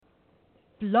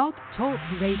Blog Talk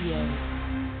Radio.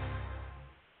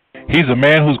 He's a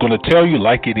man who's going to tell you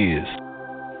like it is.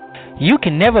 You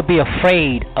can never be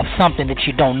afraid of something that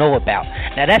you don't know about.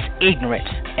 Now that's ignorance,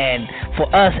 and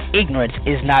for us, ignorance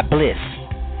is not bliss.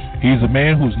 He's a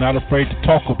man who's not afraid to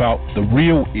talk about the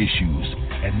real issues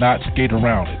and not skate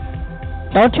around it.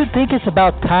 Don't you think it's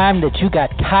about time that you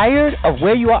got tired of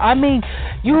where you are? I mean,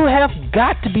 you have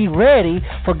got to be ready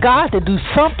for God to do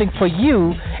something for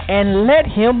you and let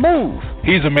Him move.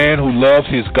 He's a man who loves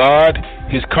his God,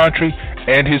 his country,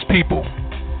 and his people.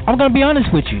 I'm going to be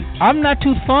honest with you. I'm not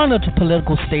too fond of the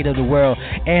political state of the world,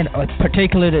 and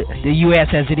particularly the U.S.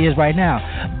 as it is right now.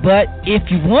 But if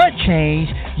you want change,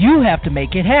 you have to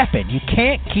make it happen. You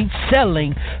can't keep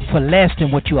settling for less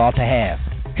than what you ought to have.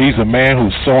 He's a man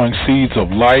who's sowing seeds of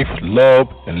life, love,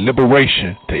 and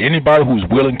liberation to anybody who's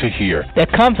willing to hear. There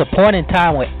comes a point in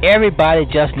time where everybody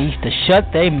just needs to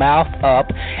shut their mouth up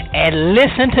and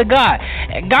listen to God.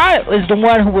 And God is the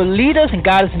one who will lead us, and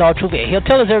God is in all truth. He'll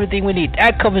tell us everything we need.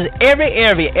 That covers every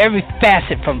area, every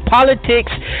facet, from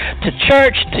politics to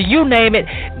church to you name it.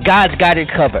 God's got it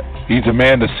covered. He's a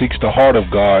man that seeks the heart of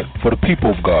God for the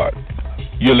people of God.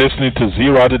 You're listening to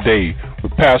Zero Today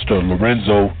with Pastor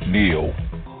Lorenzo Neal.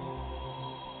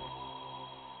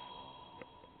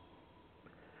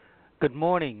 Good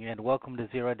morning and welcome to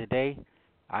Zero Today.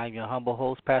 I'm your humble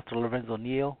host, Pastor Lorenzo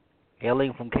Neal,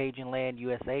 hailing from Cajun Land,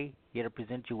 USA, here to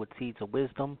present you with seeds of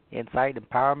wisdom, insight,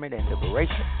 empowerment, and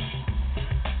liberation.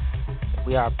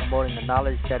 We are promoting the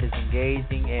knowledge that is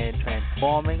engaging and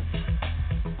transforming,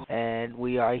 and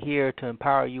we are here to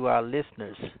empower you, our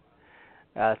listeners.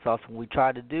 That's something we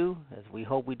try to do, as we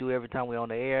hope we do every time we're on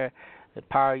the air,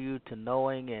 empower you to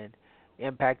knowing and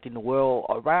impacting the world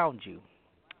around you.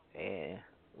 And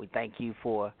we thank you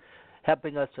for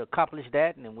helping us to accomplish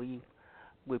that, and we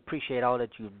appreciate all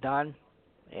that you've done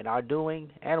and are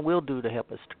doing and will do to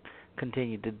help us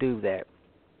continue to do that.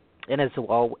 And as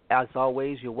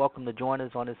always, you're welcome to join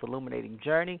us on this illuminating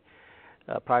journey.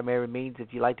 Primary means,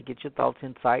 if you'd like to get your thoughts,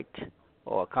 insight,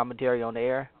 or commentary on the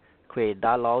air, create a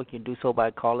dialogue, you can do so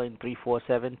by calling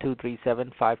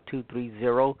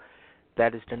 347-237-5230.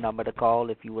 That is the number to call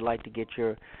if you would like to get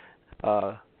your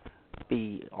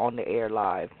be on the air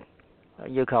live.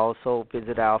 You can also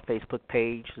visit our Facebook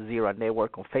page, Zero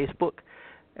Network on Facebook,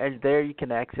 and there you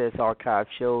can access archive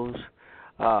shows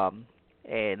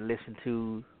and listen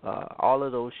to all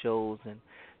of those shows and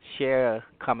share a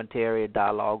commentary, a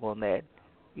dialogue on that.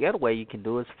 The other way you can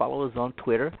do is follow us on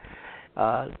Twitter.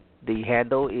 The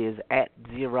handle is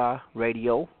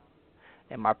 @ZeroRadio,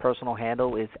 and my personal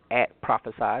handle is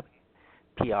 @Prophesy,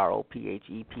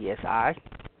 PROPHEPSI.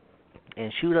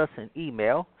 And shoot us an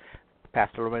email,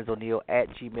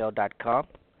 PastorLorenzoNeal@gmail.com.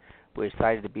 We're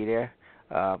excited to be there.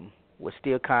 We're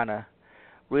still kind of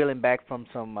reeling back from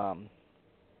some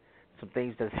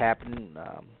things that's happening.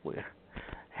 We're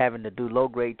having to do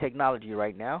low-grade technology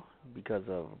right now because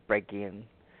of break-in,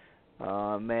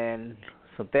 some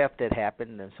theft that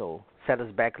happened, and so set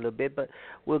us back a little bit. But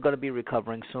we're going to be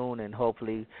recovering soon, and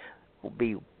hopefully we'll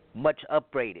be much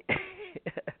upgraded,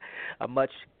 a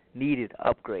much-needed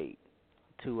upgrade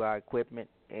to our equipment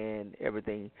and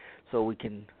everything, so we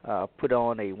can put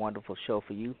on a wonderful show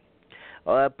for you.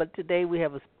 But today we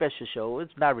have a special show.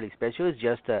 It's not really special. It's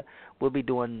just we'll be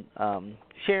doing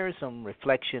sharing some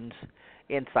reflections,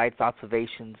 insights,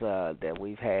 observations that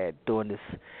we've had during this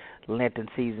Lenten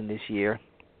season this year,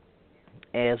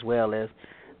 as well as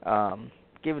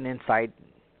giving insight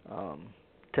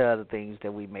to other things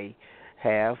that we may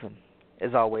have. And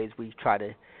as always, we try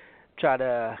to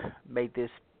make this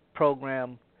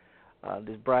program,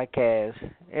 this broadcast,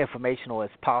 informational as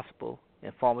possible,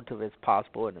 informative as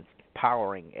possible, and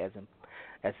empowering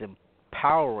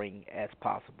as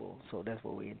possible. So that's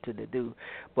what we intend to do.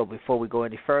 But before we go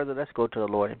any further, let's go to the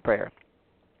Lord in prayer.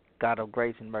 God of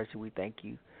grace and mercy, we thank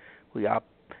you. We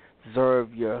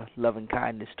observe your loving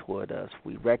kindness toward us.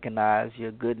 We recognize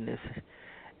your goodness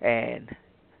and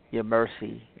your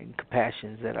mercy and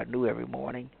compassions that are new every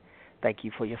morning. Thank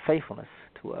you for your faithfulness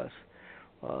to us.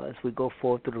 As we go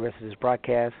forward through the rest of this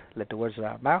broadcast, let the words of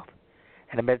our mouth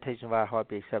and the meditation of our heart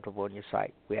be acceptable in your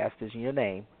sight. We ask this in your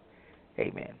name.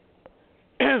 Amen.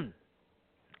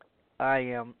 I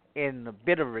am in a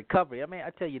bit of recovery. I mean, I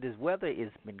tell you, this weather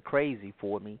has been crazy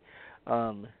for me.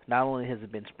 Not only has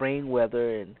it been spring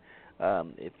weather, and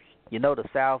if you know the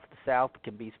South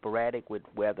can be sporadic with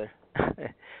weather,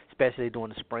 especially during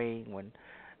the spring when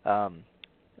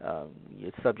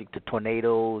you're subject to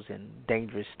tornadoes and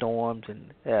dangerous storms,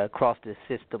 and across the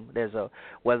system, there's a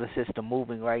weather system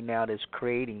moving right now that's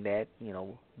creating that,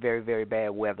 very, very bad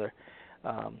weather.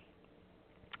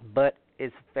 But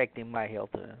it's affecting my health.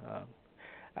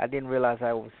 I didn't realize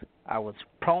I was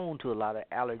prone to a lot of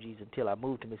allergies until I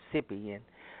moved to Mississippi, and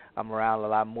I'm around a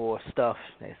lot more stuff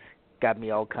that's got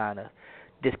me all kind of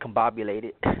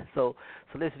discombobulated. So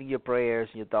listen to your prayers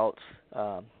and your thoughts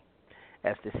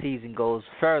as the season goes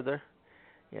further,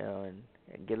 and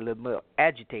get a little more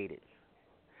agitated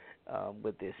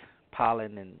with this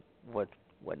pollen and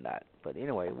whatnot. But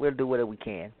anyway, we'll do whatever we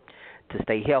can to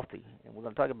stay healthy, and we're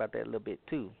going to talk about that a little bit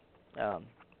too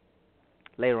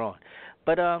later on.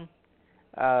 But I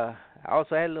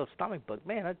also had a little stomach bug.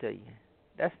 Man, I tell you,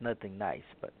 that's nothing nice.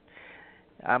 But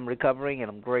I'm recovering, and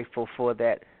I'm grateful for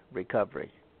that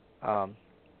recovery.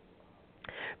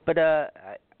 But I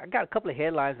got a couple of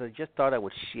headlines I just thought I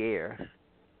would share.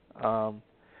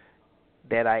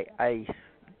 That I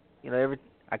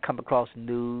come across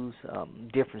news,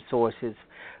 different sources.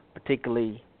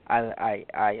 Particularly, I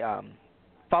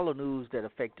follow news that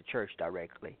affect the church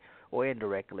directly or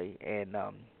indirectly, and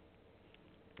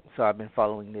so I've been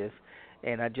following this.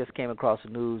 And I just came across a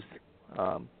news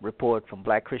report from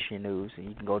Black Christian News, and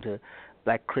you can go to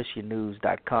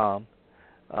blackchristiannews.com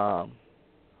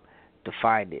to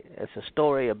find it. It's a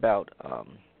story about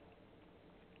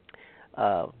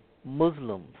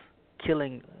Muslims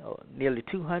killing nearly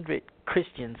 200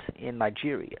 Christians in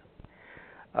Nigeria.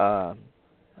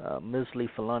 Muslim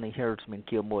Fulani herdsmen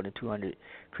killed more than 200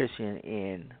 Christians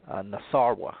in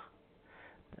Nasarawa.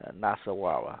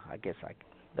 I guess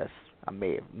I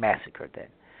may have massacred that.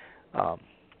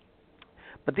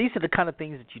 But these are the kind of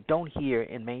things that you don't hear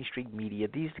in mainstream media.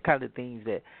 These are the kind of things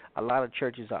that a lot of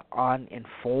churches are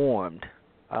uninformed,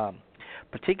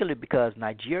 particularly because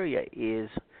Nigeria is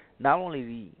not only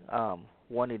the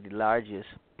one of the largest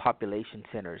population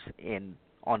centers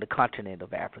on the continent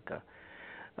of Africa,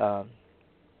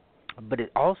 but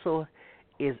it also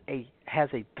has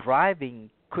a thriving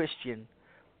Christian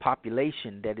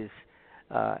population that is,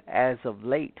 as of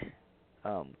late,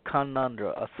 come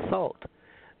under assault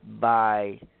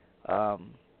by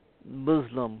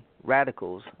Muslim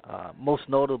radicals, most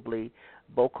notably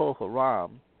Boko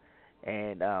Haram.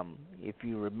 And if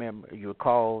you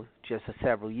recall, just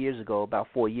several years ago, about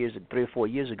 3 or 4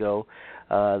 years ago,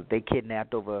 they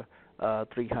kidnapped over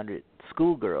 300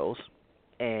 schoolgirls,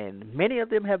 and many of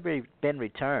them have been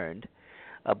returned,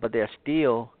 but there are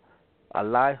still a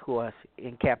lot who are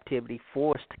in captivity,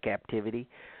 forced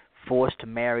to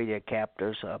marry their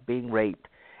captors, being raped.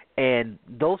 And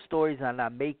those stories are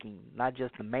not making not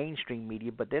just the mainstream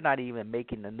media, but they're not even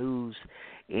making the news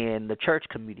in the church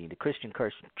community, the Christian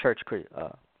church,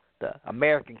 the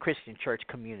American Christian church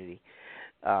community.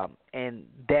 And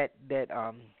that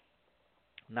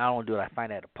not only do I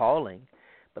find that appalling,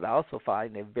 but I also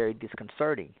find it very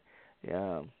disconcerting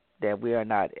that we are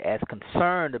not as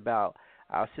concerned about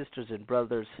our sisters and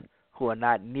brothers who are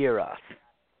not near us.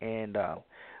 And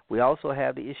we also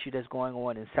have the issue that's going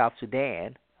on in South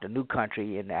Sudan, the new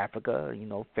country in Africa,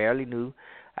 fairly new,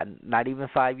 not even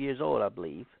 5 years old, I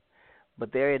believe.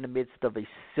 But they're in the midst of a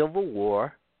civil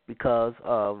war because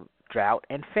of drought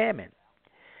and famine.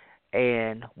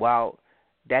 And while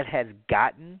that has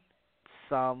gotten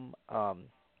some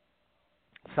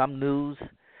news,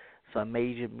 some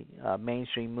major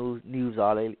mainstream news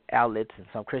outlets and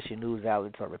some Christian news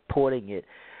outlets are reporting it,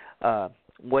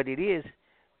 what it is,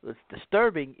 what's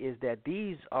disturbing is that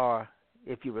these are,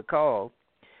 if you recall,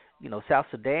 South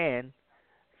Sudan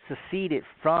seceded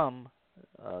from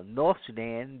North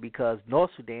Sudan because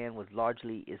North Sudan was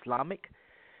largely Islamic,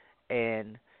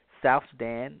 and South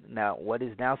Sudan, what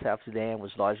is now South Sudan,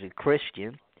 was largely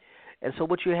Christian. And so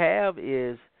what you have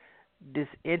is this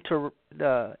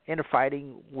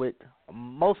interfighting with a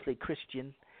mostly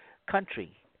Christian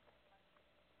country,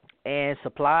 and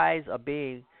supplies are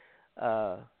being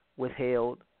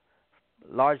withheld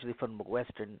largely from the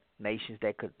Western nations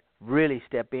that could really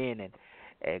step in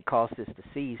and cause this to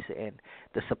cease. And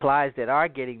the supplies that are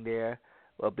getting there,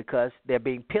 well, because they're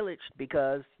being pillaged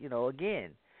because,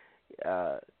 again,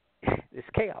 it's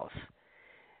chaos.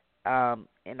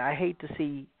 And I hate to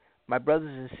see my brothers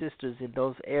and sisters in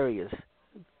those areas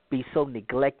be so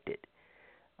neglected.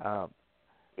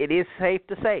 It is safe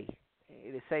to say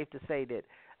that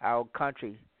our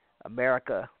country,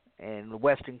 America, and the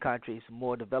Western countries,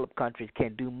 more developed countries,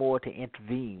 can do more to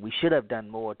intervene. We should have done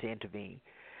more to intervene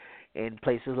in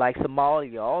places like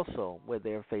Somalia also, where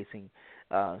they're facing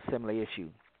similar issue.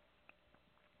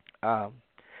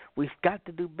 We've got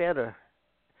to do better.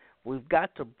 We've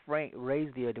got to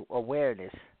raise the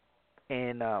awareness.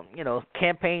 And,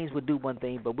 campaigns would do one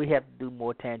thing, but we have to do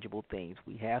more tangible things.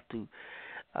 We have to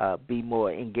be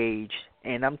more engaged.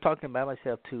 And I'm talking about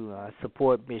myself to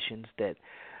support missions that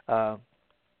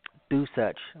do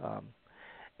such.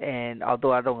 And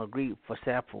although I don't agree with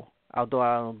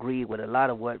a lot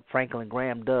of what Franklin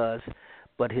Graham does,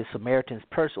 but his Samaritan's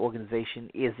Purse organization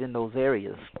is in those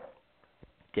areas.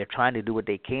 They're trying to do what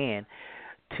they can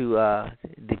to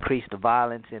decrease the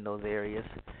violence in those areas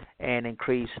and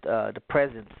increase the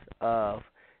presence of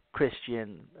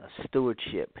Christian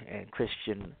stewardship and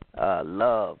Christian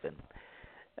love, and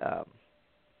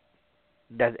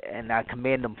I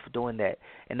commend them for doing that.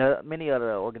 And many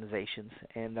other organizations,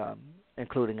 and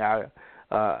including our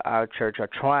church, are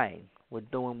trying. We're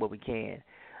doing what we can,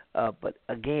 but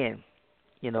again,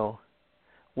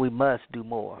 we must do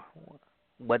more.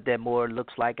 What that more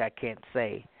looks like, I can't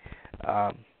say,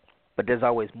 but there's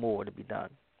always more to be done.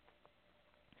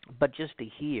 But just to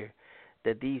hear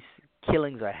that these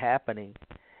killings are happening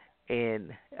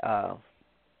in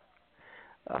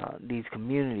these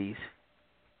communities,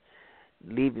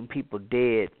 leaving people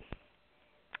dead,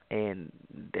 and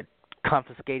they're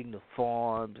confiscating the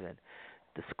farms and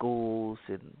the schools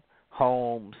and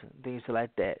homes and things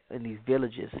like that in these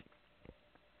villages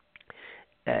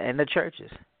and the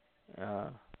churches.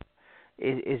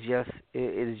 It's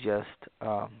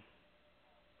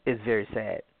very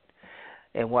sad.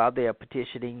 And while they are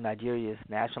petitioning Nigeria's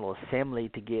National Assembly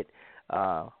to get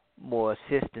more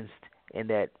assistance in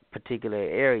that particular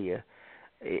area,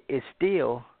 it's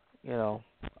still,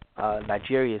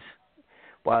 Nigeria's,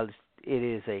 while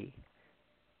it is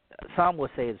some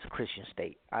would say it's a Christian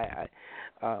state.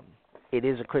 It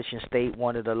is a Christian state,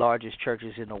 one of the largest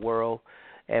churches in the world,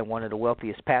 and one of the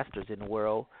wealthiest pastors in the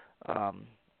world.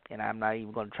 And I'm not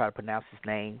even going to try to pronounce his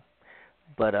name,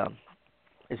 but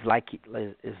it's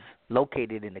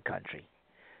located in the country.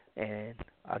 And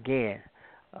again,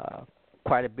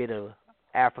 quite a bit of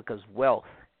Africa's wealth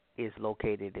is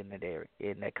located in that area,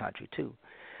 in that country too.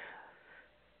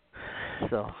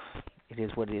 So it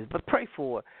is what it is. But pray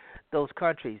for those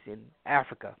countries in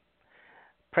Africa.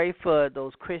 Pray for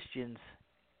those Christians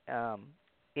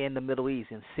in the Middle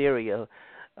East, in Syria,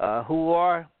 who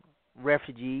are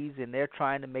refugees, and they're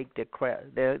trying to make their cross,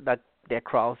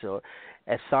 or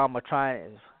as some are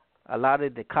trying. A lot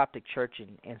of the Coptic church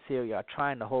in Syria are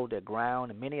trying to hold their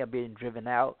ground, and many are being driven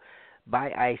out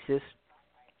by ISIS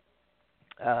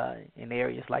in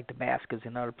areas like Damascus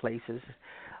and other places.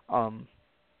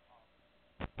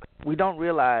 We don't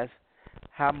realize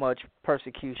how much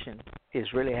persecution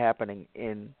is really happening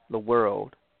in the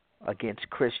world against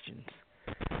Christians,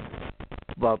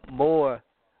 but more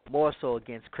so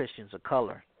against Christians of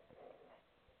color.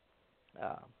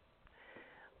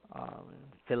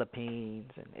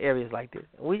 Philippines and areas like this.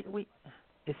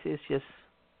 It's just.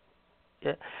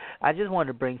 Yeah, I just wanted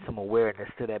to bring some awareness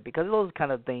to that, because those are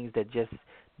kind of things that just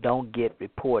don't get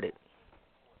reported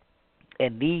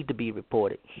and need to be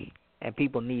reported, and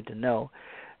people need to know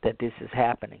that this is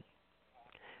happening.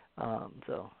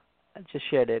 So I just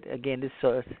share that. Again, this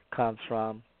source comes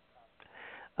from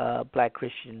Black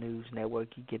Christian News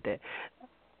Network. You get that.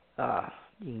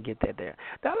 You can get that there.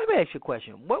 Now let me ask you a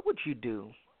question. What would you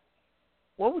do?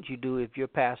 What would you do if your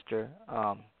pastor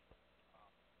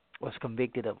was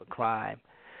convicted of a crime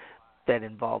that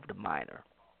involved a minor?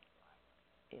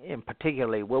 And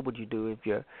particularly, what would you do if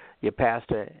your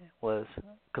pastor was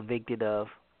convicted of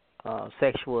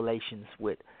sexual relations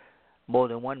with more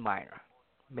than one minor,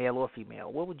 male or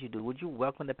female? What would you do? Would you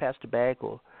welcome the pastor back,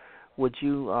 or would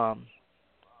you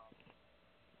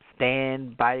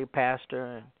stand by your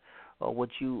pastor, or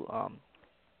would you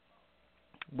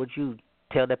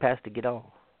tell that pastor to get off?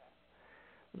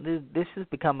 This is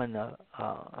becoming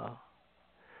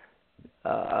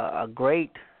a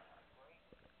great.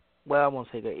 Well, I won't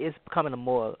say that. It's becoming a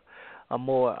more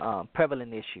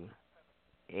prevalent issue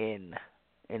in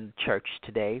church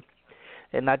today,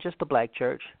 and not just the Black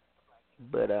church,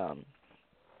 but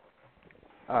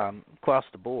across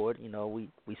the board.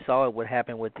 We saw what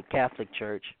happened with the Catholic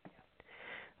Church,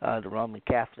 the Roman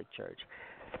Catholic Church,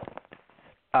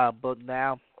 but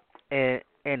now,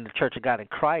 in the Church of God in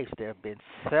Christ, there have been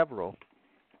several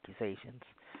accusations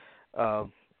of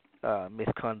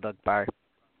misconduct by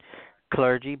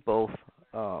clergy, both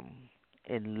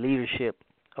in leadership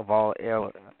of all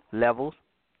levels,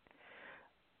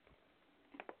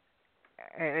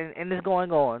 and it's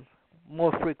going on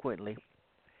more frequently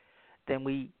than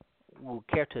we will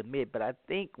care to admit. But I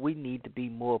think we need to be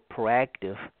more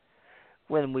proactive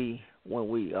when we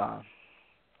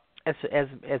as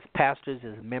pastors,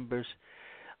 as members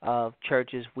of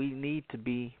churches, we need to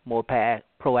be more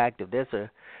proactive. There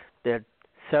are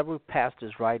several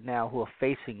pastors right now who are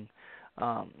facing,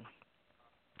 have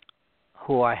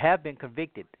been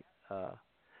convicted.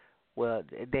 Well,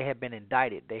 they have been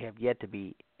indicted. They have yet to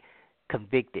be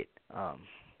convicted.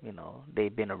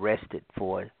 they've been arrested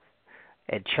for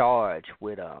and charged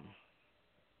with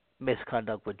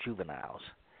misconduct with juveniles.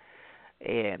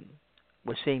 And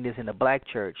we're seeing this in the black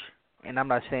church, and I'm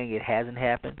not saying it hasn't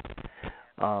happened.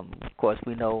 Of course,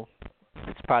 we know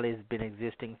it's probably been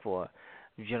existing for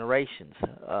generations,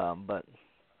 but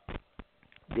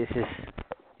this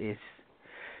is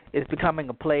it's becoming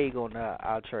a plague on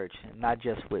our church, not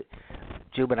just with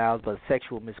juveniles, but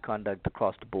sexual misconduct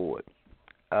across the board.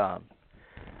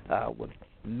 With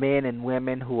men and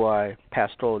women who are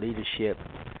pastoral leadership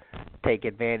take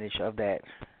advantage of that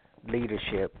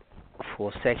leadership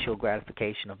for sexual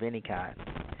gratification of any kind.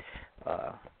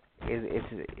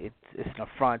 It's an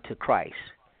affront to Christ,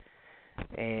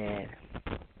 and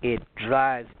it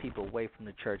drives people away from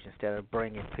the church instead of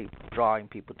drawing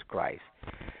people to Christ.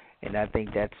 And I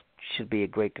think that should be a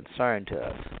great concern to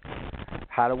us.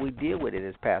 How do we deal with it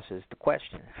as pastors? The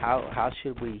question. How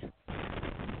should we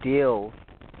deal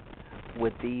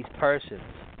with these persons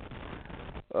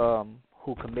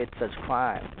who commit such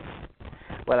crimes?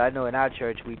 Well, I know in our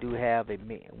church we do have a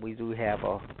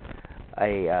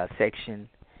section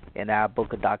in our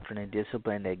book of Doctrine and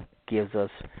Discipline that gives us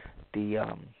the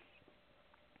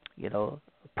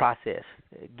process.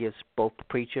 It gives both the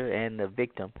preacher and the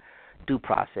victim due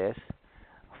process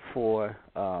for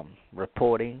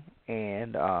reporting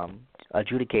and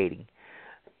adjudicating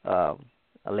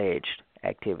alleged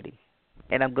activity.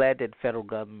 And I'm glad that the federal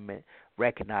government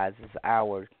recognizes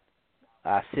our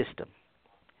system.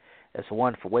 That's a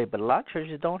wonderful way, but a lot of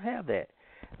churches don't have that.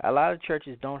 A lot of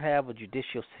churches don't have a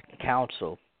judicial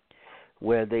council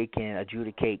where they can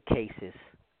adjudicate cases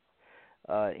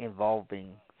involving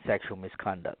sexual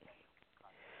misconduct.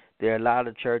 There are a lot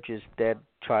of churches that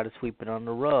try to sweep it on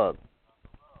the rug.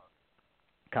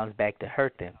 It comes back to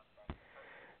hurt them.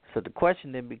 So the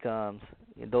question then becomes,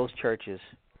 in those churches,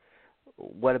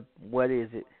 what is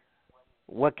it?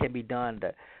 What can be done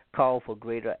to call for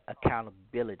greater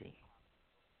accountability?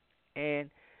 And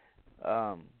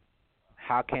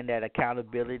how can that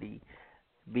accountability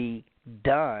be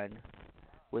done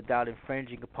without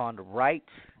infringing upon the rights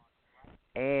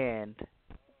and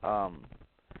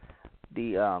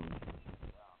the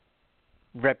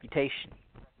reputation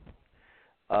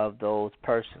of those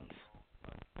persons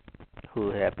who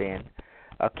have been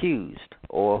accused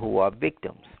or who are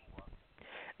victims?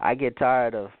 I get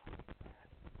tired of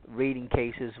reading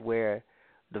cases where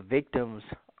the victims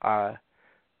are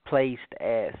placed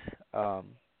as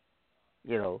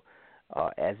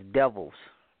as devils,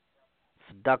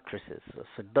 seductresses, or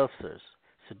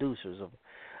seducers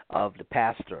of the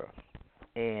pastor,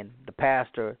 and the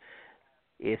pastor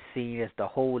is seen as the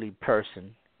holy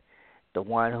person, the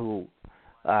one who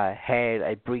had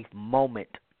a brief moment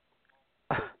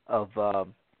of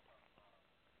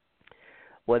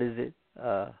where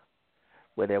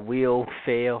their will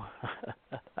fail.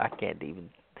 I can't even.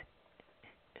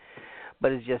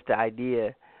 But it's just the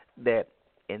idea that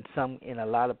in a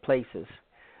lot of places,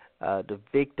 the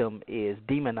victim is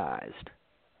demonized,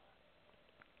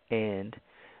 and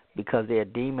because they are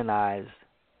demonized,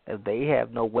 they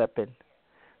have no weapon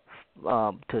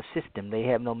to assist them. They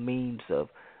have no means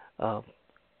of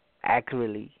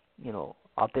accurately,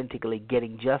 authentically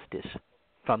getting justice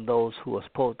from those who are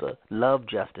supposed to love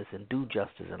justice and do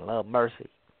justice and love mercy.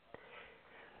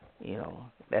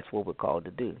 That's what we're called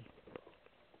to do.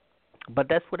 But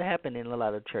that's what happened in a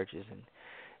lot of churches, and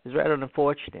it's rather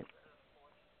unfortunate.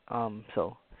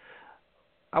 So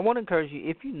I want to encourage you,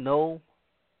 if you know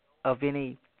of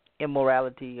any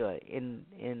immorality or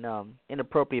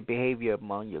inappropriate behavior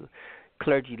among your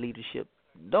clergy leadership,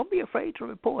 don't be afraid to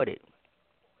report it.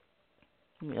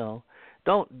 Don't.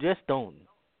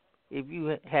 If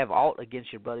you have aught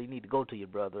against your brother, you need to go to your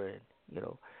brother,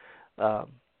 and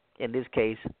in this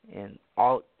case, and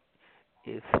aught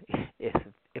if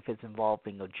it's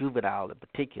involving a juvenile in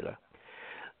particular,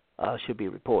 should be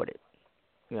reported.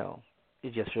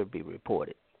 It just should be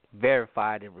reported,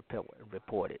 verified, and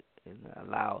reported, and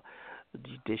allow the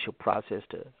judicial process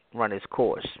to run its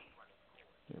course.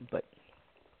 But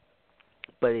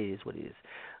it is what it is.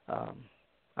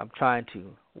 I'm trying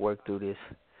to work through this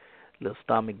little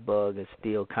stomach bug. It's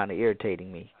still kind of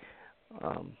irritating me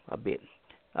a bit.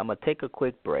 I'm going to take a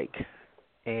quick break,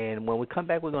 and when we come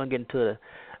back, we're going to get into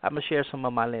I'm going to share some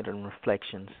of my Lenten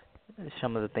reflections,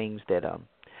 some of the things that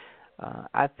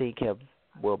I think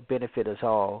will benefit us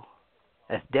all.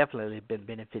 That's definitely been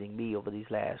benefiting me over these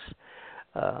last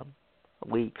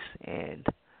weeks, and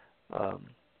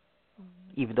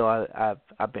even though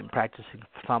I've been practicing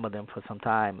some of them for some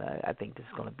time, I think this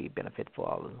is going to be a benefit for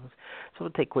all of us. So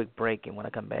we'll take a quick break, and when I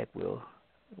come back, we'll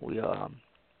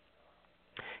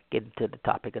get into the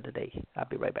topic of the day. I'll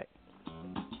be right back.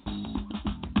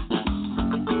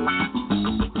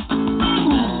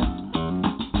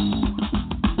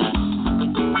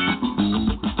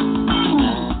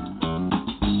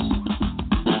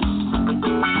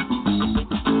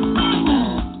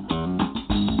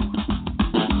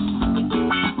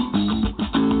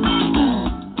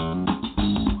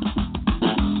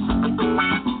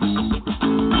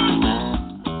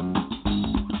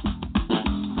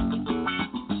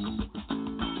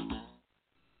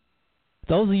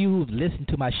 Those of you who've listened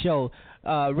to my show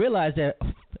realize that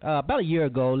about a year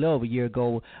ago, a little over a year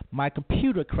ago, my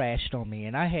computer crashed on me,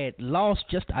 and I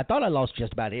thought I lost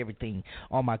just about everything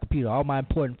on my computer, all my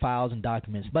important files and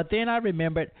documents. But then I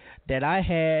remembered that I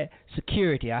had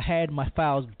security. I had my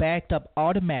files backed up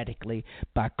automatically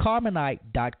by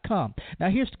Carbonite.com. Now,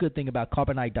 here's the good thing about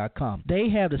Carbonite.com. They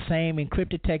have the same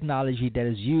encrypted technology that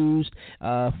is used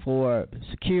for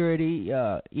security,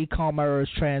 e-commerce,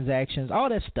 transactions, all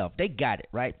that stuff. They got it,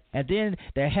 right? And then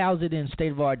they house it in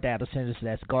state-of-the-art data centers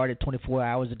that's guarded 24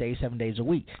 hours a day, 7 days a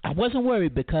week. I wasn't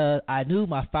worried because I knew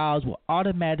my files were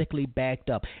automatically backed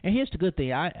up. And here's the good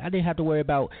thing. I didn't have to worry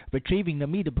about retrieving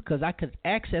them either because I could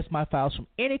access my files from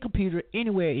any computer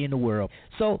anywhere in the world.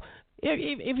 So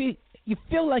if you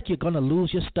feel like you're going to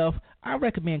lose your stuff, I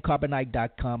recommend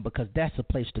Carbonite.com because that's the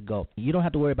place to go. You don't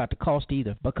have to worry about the cost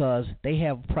either because they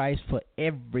have a price for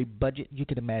every budget you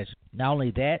can imagine. Not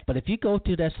only that, but if you go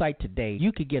to their site today,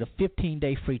 you could get a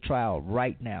 15-day free trial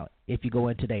right now if you go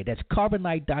in today. That's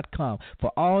Carbonite.com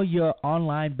for all your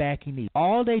online backing needs.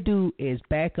 All they do is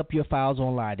back up your files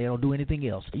online. They don't do anything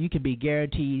else. You can be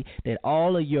guaranteed that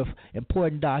all of your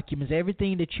important documents,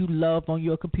 everything that you love on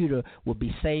your computer will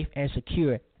be safe and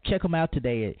secure. Check them out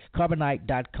today at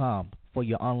Carbonite.com for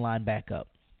your online backup.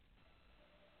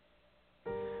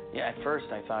 Yeah, at first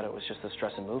I thought it was just the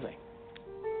stress of moving.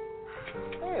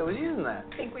 Hey, I was using that.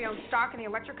 Think we own stock in the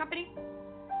electric company?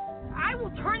 I will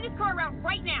turn this car around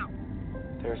right now.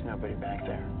 There's nobody back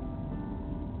there.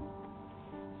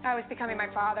 I was becoming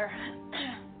my father.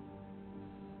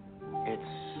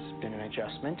 It's been an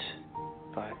adjustment,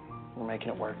 but we're making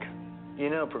it work. You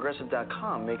know,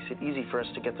 Progressive.com makes it easy for us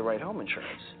to get the right home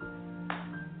insurance.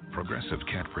 Progressive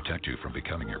can't protect you from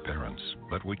becoming your parents,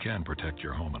 but we can protect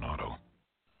your home and auto.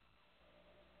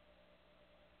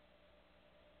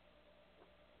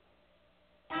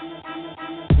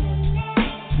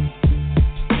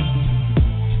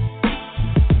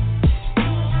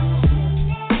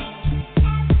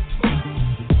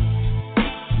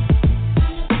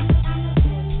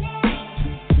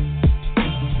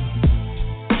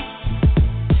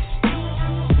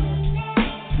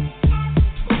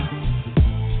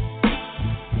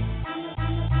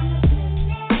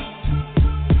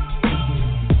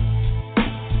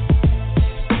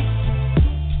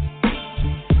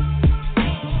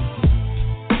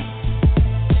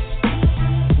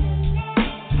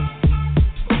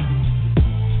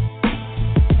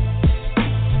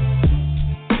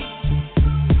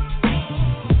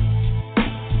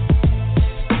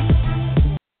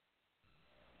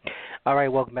 All right,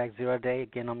 welcome back, Zero Day.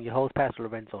 Again, I'm your host, Pastor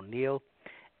Lorenzo Neal,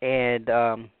 and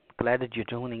glad that you're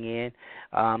tuning in.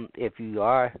 If you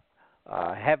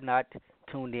have not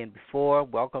tuned in before,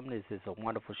 welcome. This is a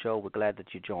wonderful show. We're glad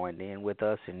that you joined in with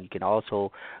us, and you can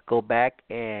also go back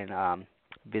and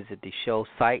visit the show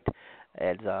site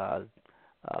at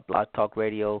Blog Talk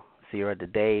Radio, Zero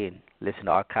Today, and listen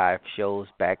to archive shows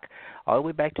back all the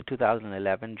way back to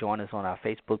 2011. Join us on our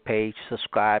Facebook page.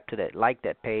 Subscribe to that, like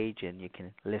that page, and you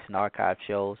can listen to archive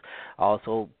shows.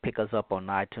 Also, pick us up on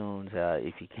iTunes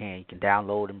if you can. You can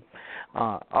download them.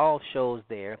 All shows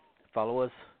there. Follow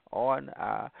us on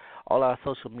all our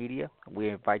social media. We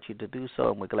invite you to do so,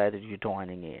 and we're glad that you're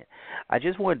joining in. I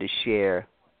just wanted to share.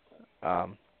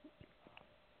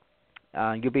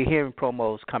 You'll be hearing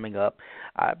promos coming up.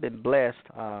 I've been blessed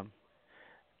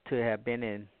to have been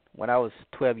in. When I was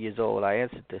 12 years old, I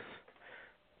answered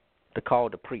the call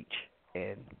to preach,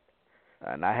 and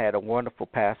I had a wonderful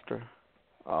pastor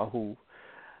who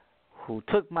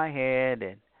took my hand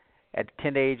and at the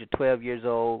tender age of 12 years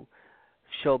old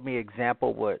showed me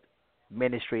example what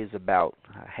ministry is about.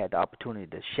 I had the opportunity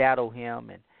to shadow him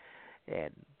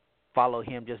and follow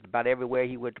him just about everywhere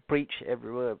he went to preach,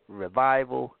 every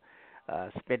revival.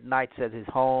 Spent nights at his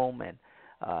home and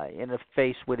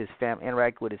interface with his family,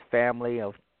 interact with his family,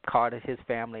 carded his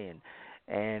family,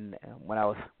 and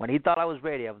when he thought I was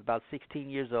ready, I was about 16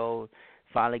 years old.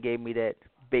 Finally gave me that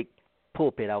big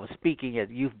pulpit. I was speaking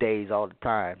at youth days all the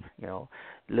time,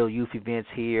 little youth events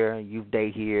here, youth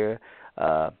day here,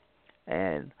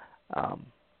 and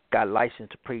got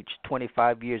licensed to preach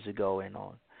 25 years ago, and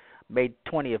on May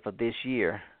 20th of this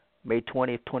year, May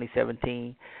 20th,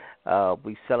 2017,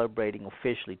 we're celebrating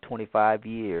officially 25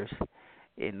 years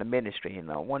in the ministry.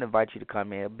 And I want to invite you to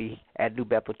come in. It'll be at New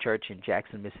Bethel Church in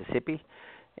Jackson, Mississippi,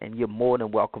 and you're more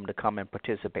than welcome to come and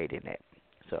participate in that.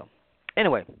 So,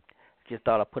 anyway, just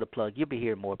thought I'd put a plug. You'll be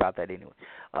hearing more about that anyway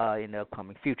in the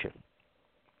upcoming future.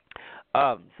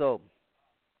 So,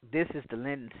 this is the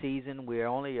Lenten season. We're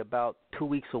only about 2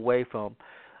 weeks away from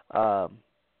Palm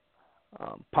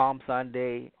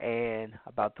Sunday and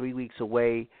about 3 weeks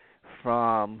away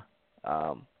from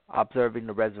observing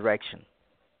the resurrection.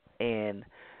 And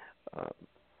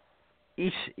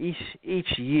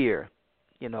each year,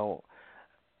 you know,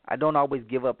 I don't always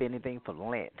give up anything for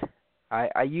Lent.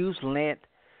 I use Lent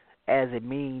as a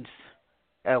means,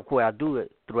 well, I do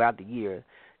it throughout the year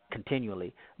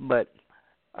continually, but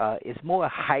it's more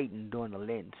heightened during the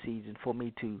Lenten season for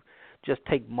me to just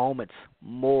take moments,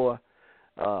 more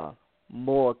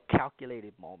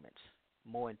calculated moments,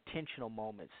 more intentional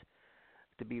moments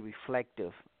to be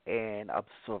reflective and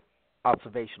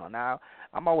observational. Now,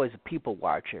 I'm always a people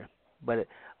watcher, but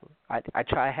I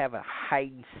try to have a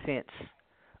heightened sense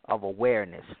of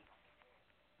awareness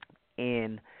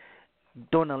during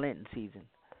the Lenten season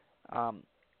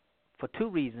for two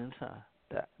reasons.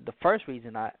 The first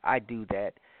reason I do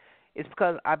that is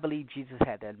because I believe Jesus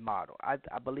had that model. I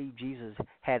believe Jesus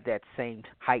had that same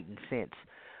heightened sense.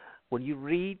 When you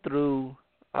read through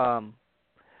the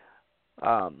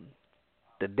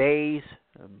days,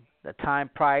 the time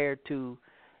prior to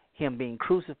him being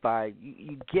crucified,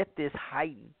 you get this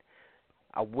heightened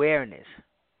awareness,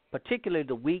 particularly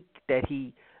the week that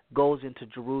he goes into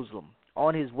Jerusalem.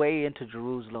 On his way into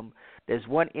Jerusalem, there's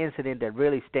one incident that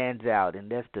really stands out, and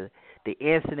that's the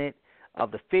incident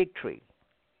of the fig tree.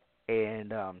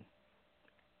 And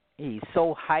he's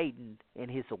so heightened in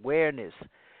his awareness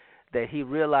that he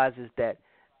realizes that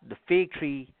the fig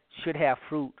tree should have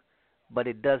fruit, but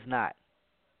it does not.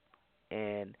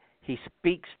 And he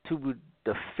speaks to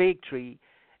the fig tree,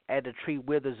 and the tree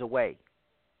withers away.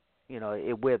 You know,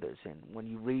 it withers. And when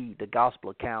you read the gospel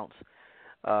accounts,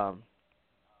 the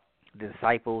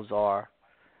disciples are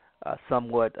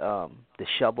somewhat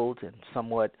disheveled and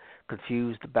somewhat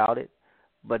confused about it,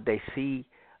 but they see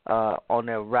on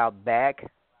their route back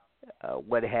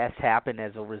what has happened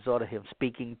as a result of him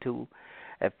speaking to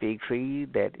a fig tree,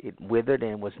 that it withered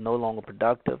and was no longer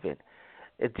productive, and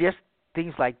it's just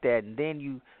things like that. And then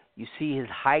you see his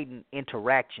heightened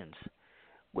interactions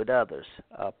with others,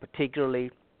 particularly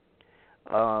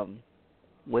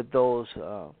with those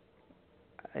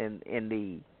in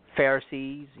the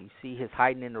Pharisees. You see his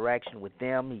heightened interaction with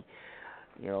them. He,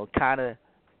 kind of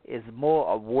is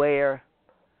more aware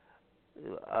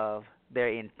of their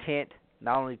intent,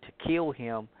 not only to kill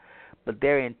him, but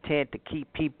their intent to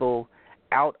keep people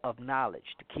out of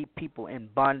knowledge, to keep people in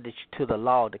bondage to the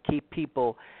law, to keep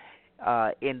people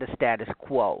in the status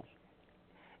quo.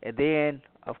 And then,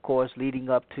 of course, leading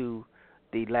up to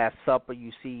the Last Supper,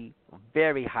 you see a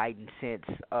very heightened sense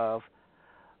of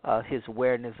his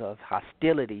awareness of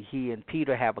hostility. He and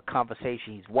Peter have a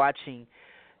conversation. He's washing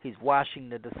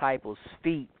the disciples'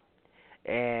 feet,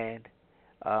 and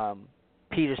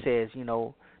Peter says,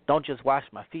 don't just wash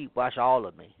my feet, wash all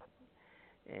of me.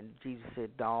 And Jesus said,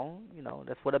 don't,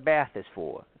 that's what a bath is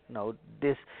for.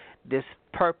 This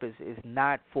purpose is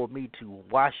not for me to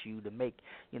wash you, to make,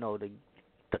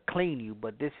 to clean you,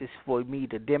 but this is for me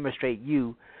to demonstrate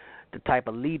you the type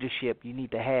of leadership you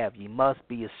need to have. You must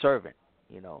be a servant,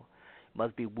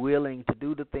 must be willing to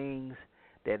do the things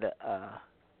that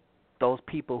those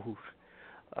people who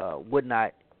would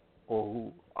not, or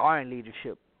who are in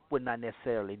leadership, would not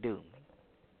necessarily do.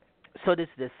 So this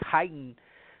heightened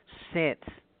sense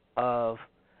of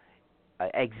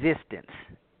existence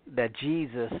that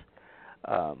Jesus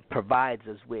provides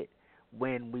us with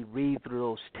when we read through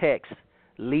those texts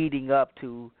leading up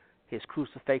to his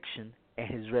crucifixion and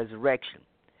his resurrection.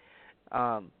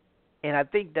 And I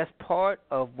think that's part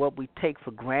of what we take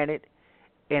for granted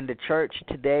in the church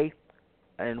today.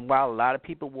 And while a lot of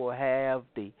people will have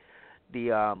the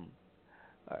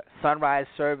sunrise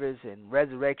service and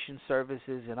resurrection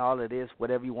services and all of this,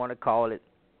 whatever you want to call it,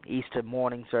 Easter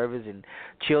morning service, and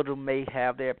children may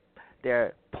have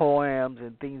their poems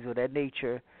and things of that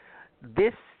nature,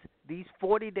 these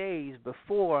 40 days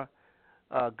before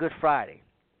Good Friday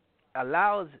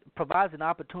provides an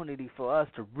opportunity for us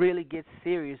to really get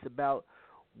serious about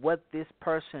what this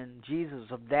person, Jesus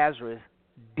of Nazareth,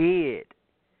 did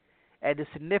and the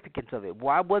significance of it.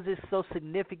 Why was it so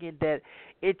significant that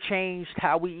it changed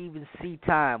how we even see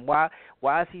time? Why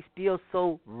is he still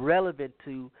so relevant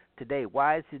to today?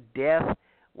 Why is his death?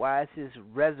 Why is his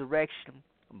resurrection?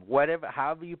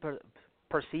 However you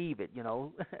perceive it, you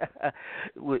know.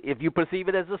 If you perceive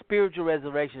it as a spiritual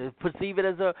resurrection, if you perceive it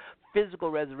as a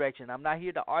physical resurrection, I'm not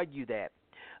here to argue that.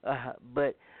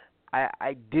 But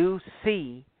I do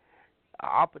see an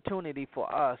opportunity for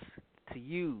us to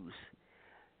use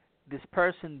this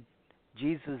person,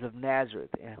 Jesus of Nazareth,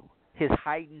 and his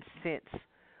heightened sense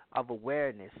of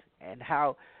awareness, and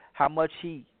how much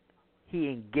he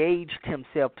engaged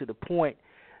himself to the point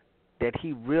that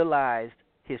he realized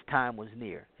his time was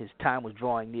near. His time was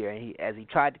drawing near. And as he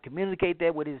tried to communicate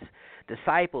that with his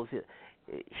disciples,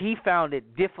 he found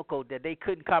it difficult that they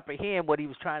couldn't comprehend what he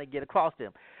was trying to get across to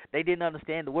them. They didn't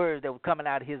understand the words that were coming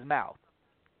out of his mouth.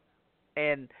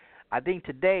 And I think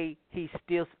today he's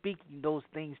still speaking those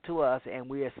things to us, and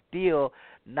we are still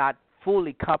not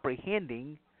fully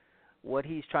comprehending what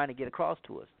he's trying to get across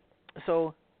to us.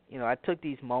 So, you know, I took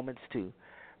these moments to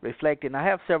reflect, and I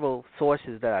have several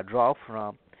sources that I draw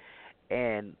from,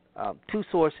 and two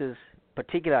sources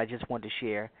particular I just want to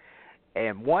share.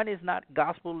 And one is not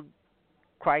gospel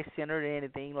Christ-centered or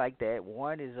anything like that.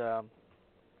 One is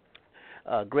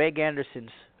Greg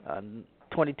Anderson's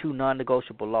 22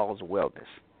 Non-Negotiable Laws of Wellness.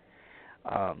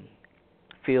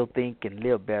 Feel, think, and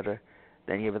live better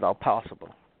than you ever thought possible.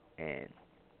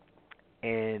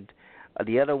 And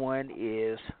the other one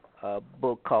is a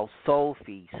book called Soul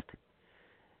Feast.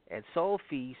 And Soul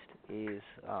Feast is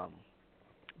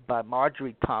by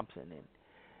Marjorie Thompson, and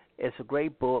it's a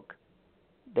great book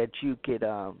that you could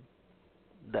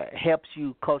that helps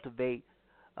you cultivate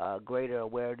greater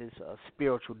awareness of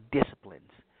spiritual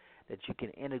disciplines that you can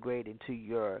integrate into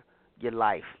your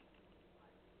life.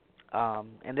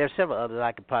 And there's several others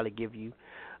I could probably give you.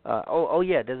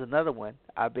 Yeah, there's another one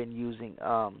I've been using,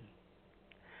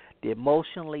 The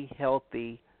Emotionally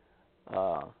Healthy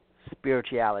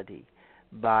Spirituality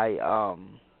by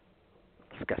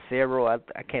Scazzero.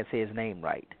 I can't say his name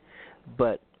right,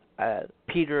 but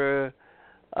Peter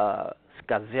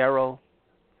Scazzero.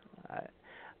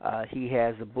 He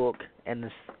has a book,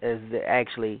 and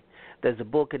there's a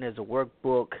book and there's a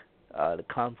workbook that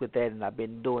comes with that, and I've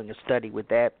been doing a study with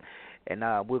that, and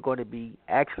we're going to be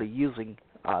actually using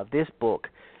this book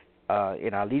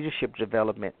in our leadership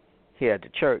development here at the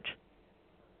church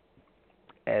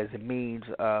as a means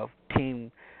of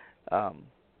team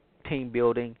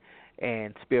building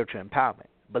and spiritual empowerment.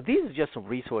 But these are just some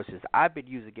resources I've been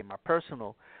using in my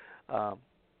personal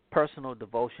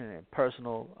devotion and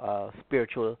personal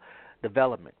spiritual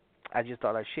development. I just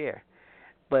thought I'd share.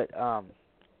 But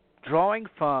drawing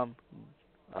from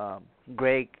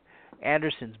Greg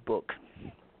Anderson's book,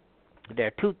 there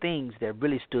are two things that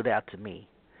really stood out to me,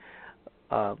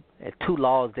 and two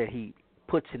laws that he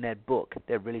puts in that book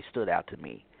that really stood out to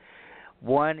me.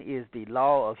 One is the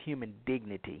law of human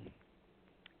dignity,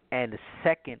 and the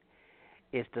second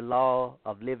is the law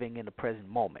of living in the present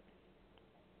moment.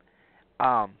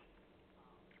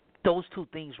 Those two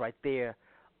things right there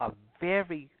are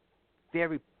very,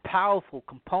 very powerful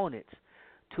components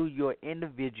to your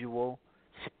individual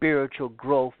spiritual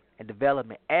growth and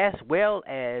development, as well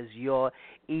as your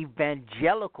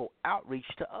evangelical outreach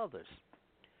to others.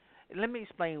 Let me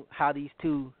explain how these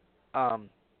two,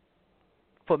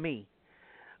 for me,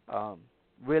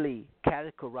 really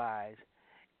categorize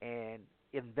and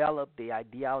envelop the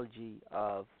ideology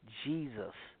of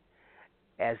Jesus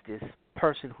as this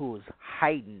person who is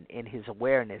heightened in his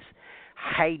awareness,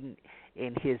 heightened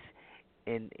in his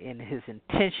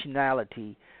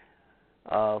intentionality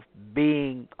of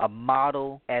being a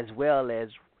model, as well as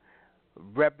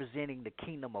representing the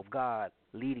kingdom of God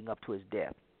leading up to his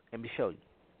death. Let me show you.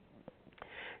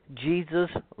 Jesus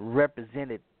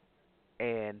represented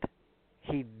and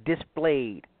he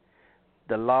displayed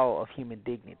the law of human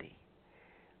dignity.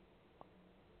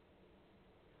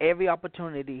 Every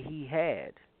opportunity he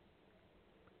had,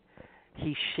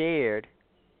 he shared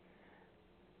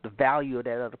the value of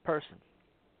that other person.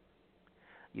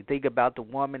 You think about the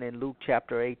woman in Luke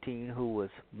chapter 18 who was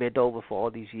bent over for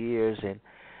all these years, and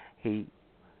he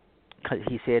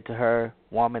said to her,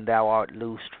 "Woman, thou art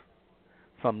loosed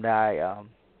from thy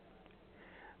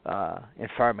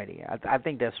infirmity." I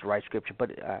think that's the right scripture, but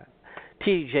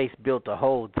T.D. Jakes built a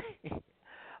whole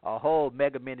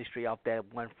mega ministry off that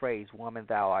one phrase, "Woman,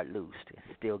 thou art loosed." It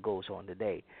still goes on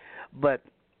today. But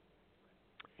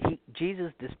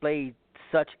Jesus displayed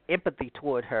such empathy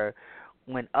toward her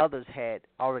when others had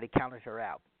already counted her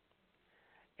out.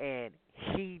 And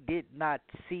he did not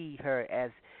see her as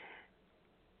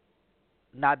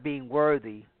not being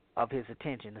worthy of his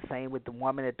attention. The same with the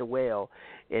woman at the well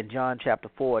in John chapter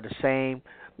 4. The same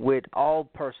with all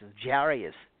persons,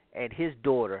 Jairus and his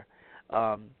daughter,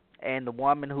 and the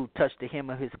woman who touched the hem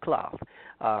of his cloth.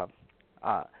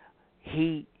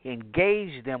 he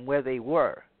engaged them where they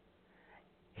were.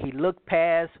 He looked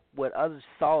past what others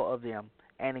saw of them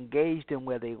and engaged them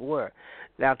where they were.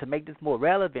 Now, to make this more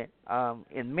relevant,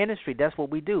 in ministry, that's what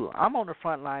we do. I'm on the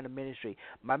front line of ministry.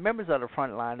 My members are the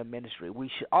front line of ministry. We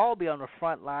should all be on the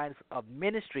front lines of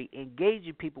ministry,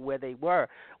 engaging people where they were,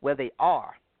 where they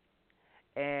are,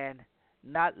 and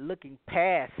not looking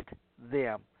past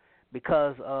them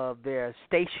because of their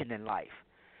station in life.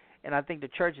 And I think the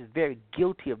church is very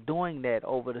guilty of doing that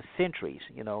over the centuries,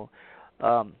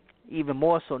 even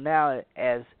more so now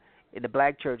as in the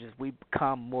black churches we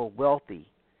become more wealthy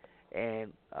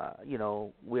and,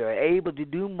 we're able to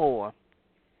do more.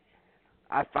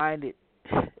 I find it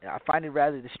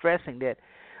rather distressing that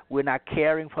we're not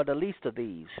caring for the least of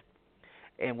these.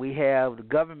 And we have the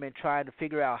government trying to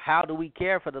figure out how do we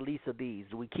care for the least of these?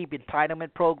 Do we keep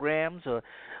entitlement programs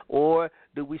or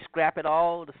do we scrap it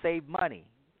all to save money?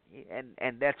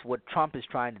 And that's what Trump is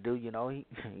trying to do.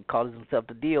 He calls himself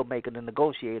the deal maker, the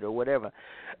negotiator, or whatever.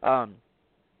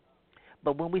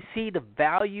 But when we see the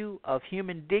value of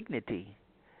human dignity,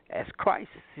 as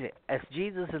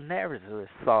Jesus of Nazareth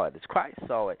saw it, as Christ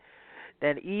saw it,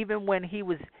 that even when he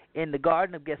was in the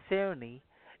Garden of Gethsemane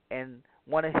and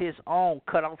one of his own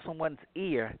cut off someone's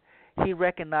ear, he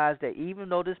recognized that even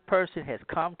though this person has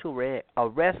come to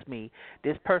arrest me,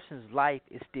 this person's life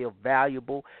is still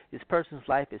valuable. This person's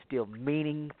life is still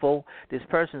meaningful. This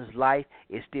person's life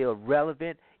is still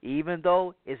relevant. Even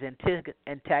though it's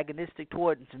antagonistic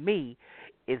towards me,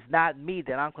 it's not me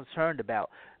that I'm concerned about.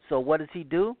 So what does he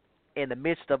do? In the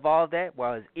midst of all that,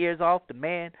 while his ear's off, the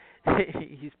man,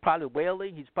 he's probably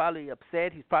wailing, he's probably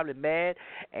upset, he's probably mad,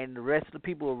 and the rest of the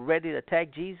people are ready to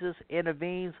attack Jesus,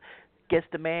 intervenes, gets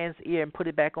the man's ear and put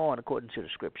it back on according to the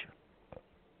scripture.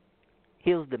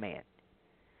 Heals the man.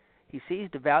 He sees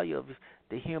the value of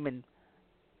the human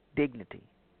dignity.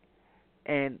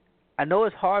 And I know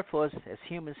it's hard for us as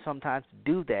humans sometimes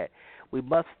to do that. We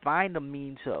must find a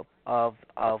means of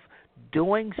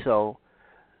doing so,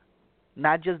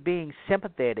 not just being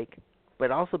sympathetic,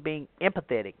 but also being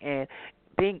empathetic. And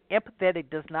being empathetic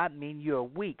does not mean you're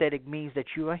weak. Empathetic means that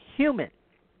you're a human.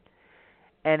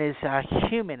 And it's our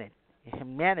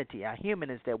humanity, our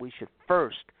humanness that we should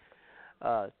first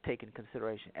take into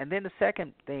consideration. And then the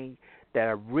second thing that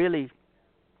I really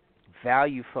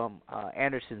value from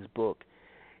Anderson's book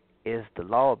is the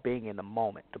law of being in the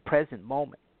moment, the present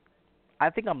moment.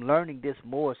 I think I'm learning this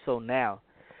more so now,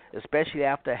 especially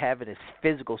after having this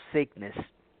physical sickness.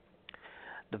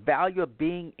 The value of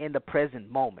being in the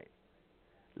present moment,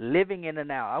 living in the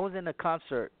now. I was in a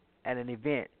concert at an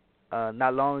event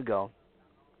not long ago,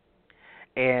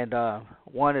 and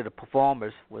one of the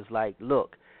performers was like,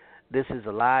 look, this is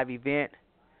a live event.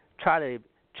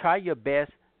 Try your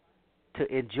best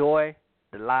to enjoy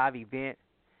the live event.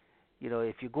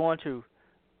 If you're going to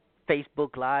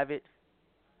Facebook Live it,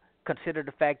 consider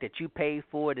the fact that you paid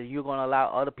for it and you're going to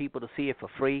allow other people to see it for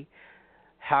free.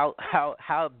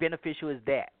 How beneficial is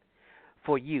that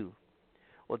for you?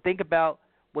 Well, think about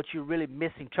what you're really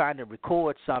missing trying to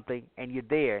record something and you're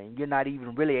there and you're not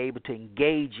even really able to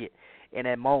engage it in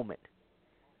that moment.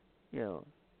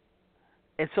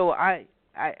 And so I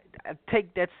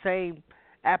take that same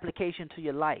application to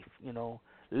your life.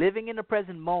 Living in the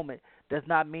present moment does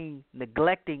not mean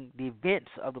neglecting the events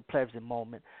of the present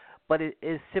moment, but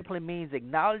it simply means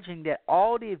acknowledging that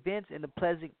all the events in the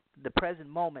present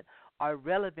moment are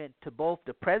relevant to both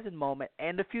the present moment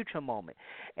and the future moment.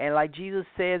 And like Jesus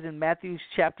says in Matthew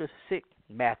chapter 6,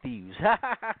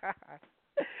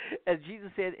 as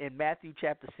Jesus said in Matthew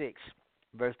chapter 6,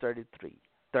 verse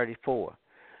 34,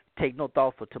 take no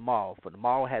thought for tomorrow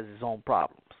has its own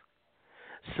problems.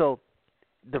 So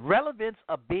the relevance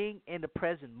of being in the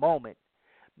present moment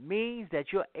means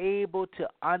that you're able to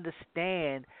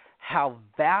understand how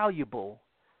valuable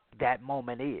that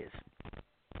moment is.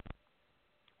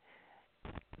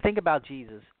 Think about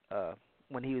Jesus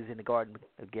when he was in the Garden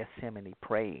of Gethsemane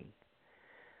praying.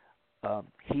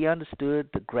 He understood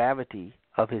the gravity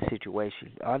of his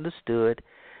situation. He understood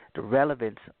the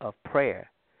relevance of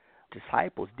prayer.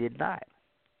 Disciples did not.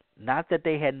 Not that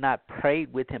they had not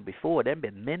prayed with him before. There have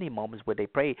been many moments where they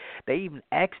prayed. They even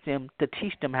asked him to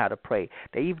teach them how to pray.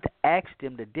 They even asked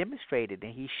him to demonstrate it,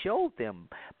 and he showed them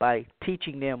by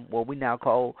teaching them what we now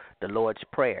call the Lord's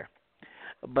Prayer.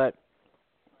 But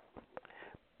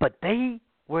they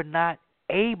were not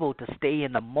able to stay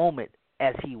in the moment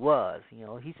as he was.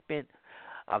 He spent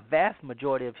a vast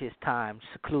majority of his time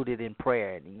secluded in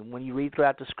prayer. And when you read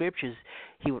throughout the scriptures,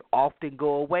 he would often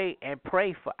go away and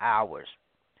pray for hours.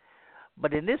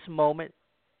 But in this moment,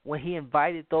 when he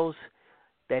invited those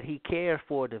that he cared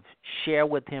for to share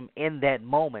with him in that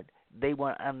moment, they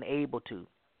were unable to.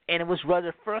 And it was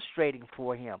rather frustrating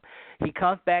for him. He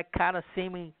comes back kind of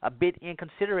seeming a bit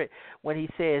inconsiderate when he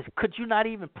says, could you not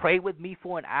even pray with me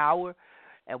for an hour?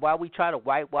 And while we try to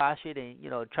whitewash it and,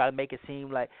 try to make it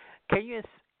seem like, can you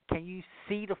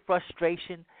see the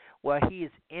frustration where he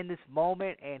is in this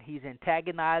moment and he's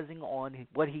antagonizing on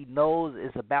what he knows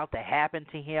is about to happen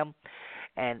to him?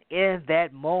 And in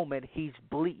that moment, he's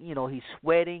he's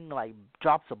sweating like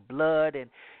drops of blood, and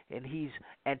he's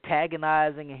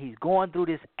antagonizing, and he's going through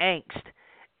this angst.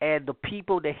 And the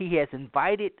people that he has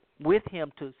invited with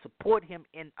him to support him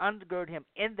and undergird him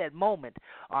in that moment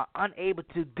are unable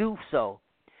to do so.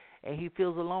 And he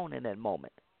feels alone in that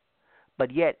moment.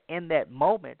 But yet, in that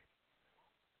moment,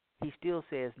 he still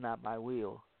says, not my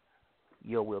will,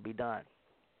 your will be done.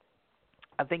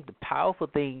 I think the powerful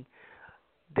thing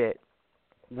that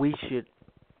we should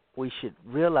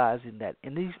realize in that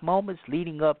in these moments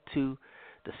leading up to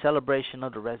the celebration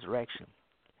of the resurrection,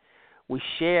 we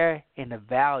share in the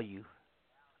value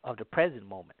of the present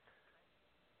moment.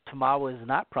 Tomorrow is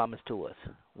not promised to us.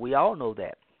 We all know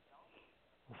that.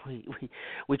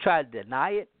 We try to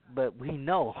deny it, but we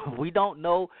know. We don't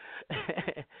know.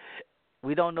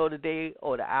 We don't know the day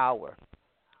or the hour.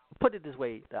 Put it this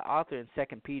way: the author in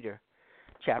 2 Peter,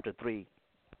 chapter 3,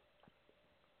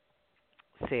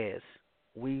 says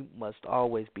we must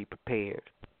always be prepared,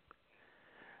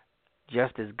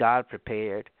 just as God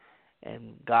prepared,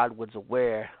 and God was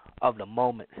aware of the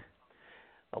moment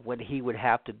of when He would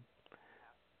have to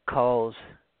cause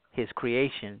His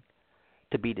creation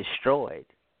to be destroyed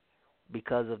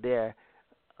because of their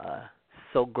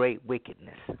so great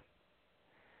wickedness.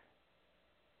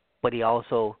 But He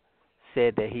also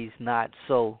said that He's not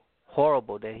so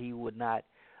horrible that He would not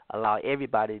allow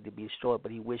everybody to be destroyed,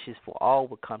 but He wishes for all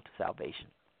would come to salvation.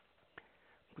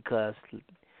 Because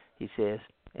He says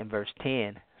in verse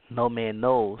 10, no man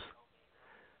knows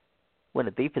when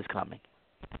the thief is coming.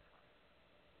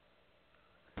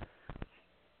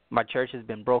 My church has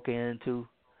been broken into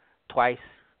twice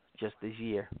just this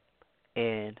year.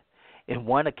 And in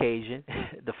one occasion,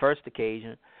 the first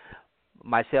occasion,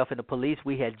 myself and the police,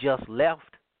 we had just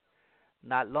left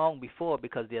not long before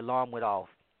because the alarm went off.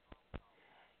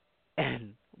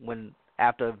 And when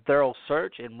after a thorough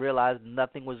search and realized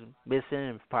nothing was missing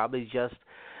and probably just,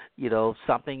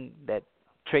 something that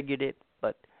triggered it,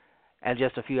 and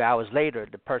just a few hours later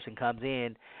the person comes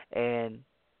in and,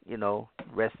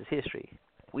 rest is history.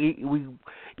 We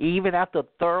even after a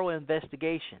thorough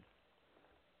investigation,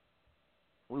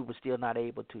 we were still not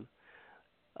able to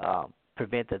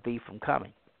prevent the thief from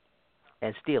coming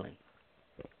and stealing.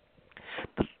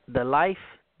 The life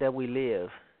that we live,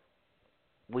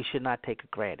 we should not take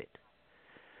it granted.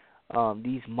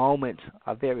 These moments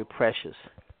are very precious.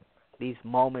 These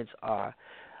moments are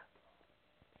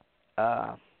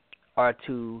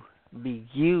to be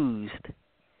used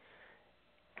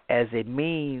as a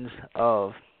means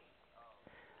of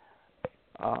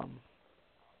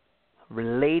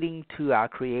relating to our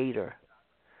Creator,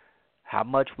 how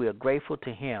much we are grateful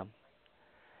to Him,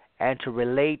 and to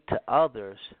relate to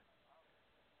others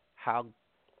how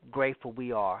grateful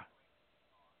we are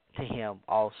to Him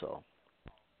also.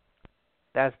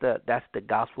 That's the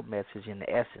gospel message in the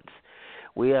essence.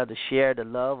 We are to share the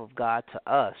love of God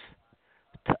to us,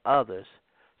 to others,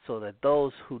 so that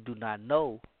those who do not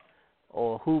know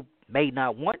or who may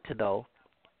not want to know,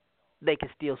 they can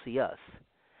still see us.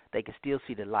 They can still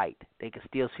see the light. They can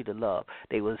still see the love.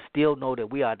 They will still know that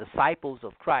we are disciples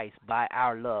of Christ by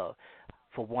our love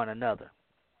for one another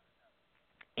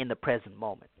in the present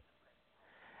moment.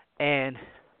 And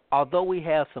although we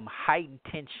have some heightened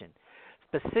tension,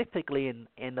 specifically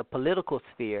in the political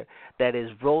sphere that is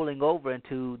rolling over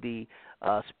into the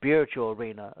spiritual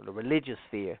arena, the religious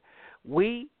sphere,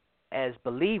 we as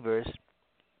believers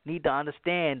need to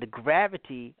understand the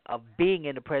gravity of being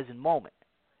in the present moment.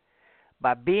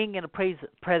 By being in the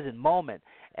present moment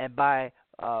and by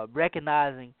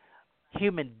recognizing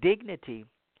human dignity,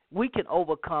 we can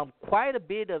overcome quite a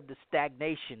bit of the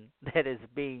stagnation that is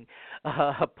being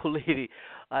polluting,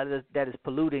 that is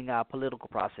polluting our political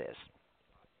process.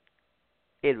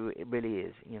 It really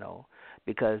is,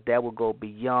 because that will go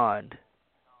beyond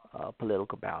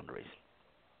political boundaries.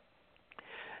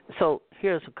 So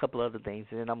here's a couple other things,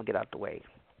 and then I'm gonna get out the way.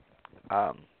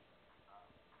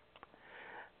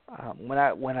 When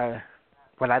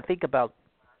I think about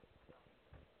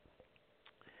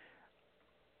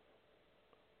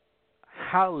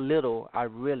how little I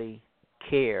really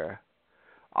care,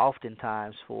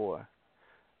 oftentimes, for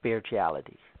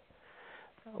spirituality.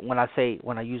 When I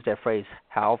use that phrase,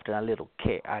 how often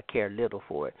I care little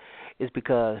for it, is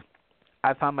because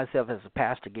I find myself as a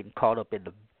pastor getting caught up in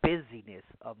the busyness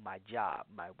of my job,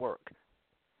 my work.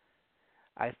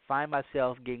 I find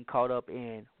myself getting caught up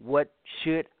in what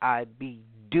should I be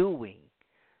doing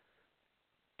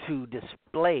to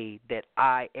display that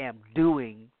I am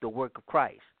doing the work of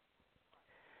Christ.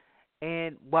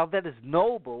 And while that is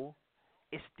noble,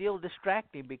 it's still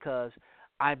distracting because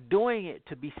I'm doing it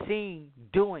to be seen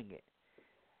doing it.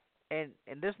 And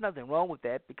there's nothing wrong with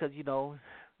that because,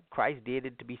 Christ did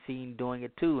it to be seen doing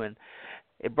it too, and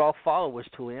it brought followers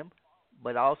to him.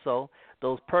 But also,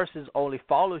 those persons only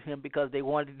followed him because they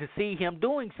wanted to see him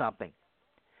doing something.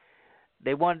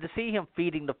 They wanted to see him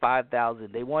feeding the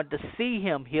 5,000. They wanted to see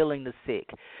him healing the sick.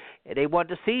 They wanted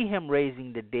to see him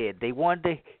raising the dead. They wanted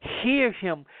to hear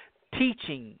him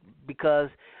teaching because,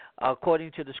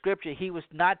 according to the scripture, he was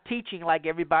not teaching like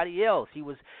everybody else.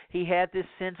 He had this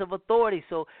sense of authority.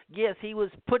 So, yes, he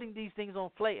was putting these things on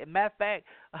display. As a matter of fact,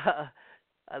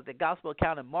 the gospel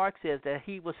account in Mark says that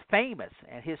he was famous,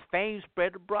 and his fame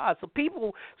spread abroad. So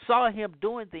people saw him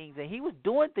doing things, and he was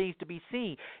doing things to be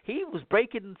seen. He was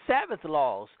breaking Sabbath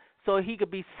laws so he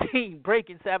could be seen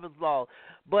breaking Sabbath laws.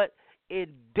 But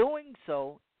in doing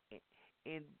so,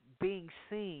 in being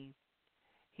seen,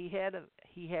 he had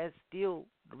still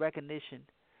recognition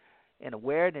and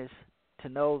awareness to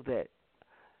know that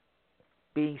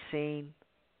being seen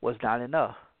was not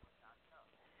enough.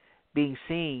 Being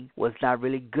seen was not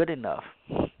really good enough.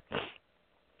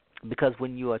 Because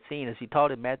when you are seen, as he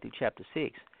taught in Matthew chapter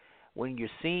 6, when you're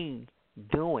seen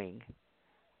doing,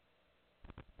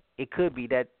 it could be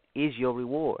that is your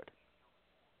reward.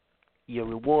 Your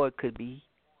reward could be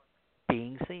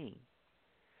being seen.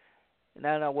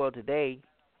 Now in our world today,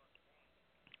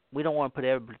 we don't want to put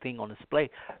everything on display.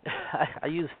 I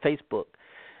use Facebook.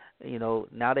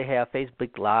 Now they have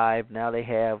Facebook Live. Now they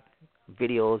have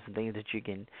videos and things that you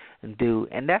can do,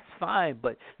 and that's fine.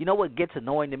 But you know what gets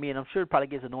annoying to me, and I'm sure it probably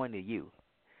gets annoying to you,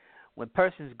 when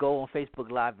persons go on Facebook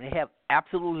Live and they have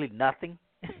absolutely nothing.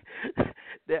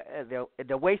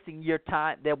 they're wasting your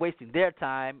time. They're wasting their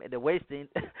time, and they're wasting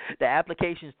the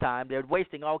application's time. They're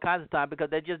wasting all kinds of time because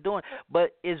they're just doing.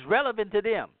 But it's relevant to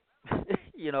them.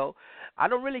 I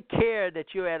don't really care that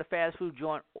you're at a fast food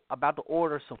joint about to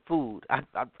order some food. I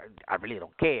really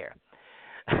don't care.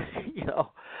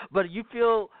 But you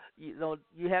feel,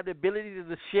 you have the ability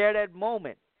to share that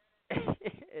moment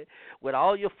with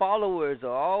all your followers or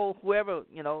all whoever,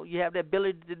 you have the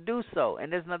ability to do so,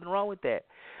 and there's nothing wrong with that.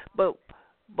 But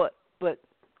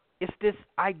it's this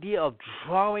idea of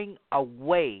drawing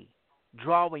away,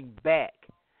 drawing back,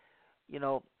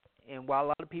 and while a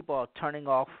lot of people are turning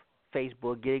off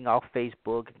Facebook, getting off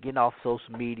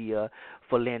social media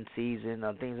for Lent season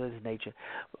or things of this nature,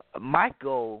 my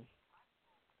goal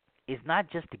is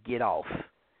not just to get off,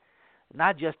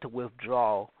 not just to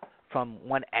withdraw from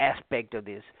one aspect of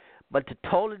this, but to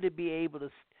totally be able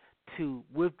to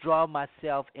withdraw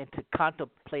myself into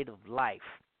contemplative life.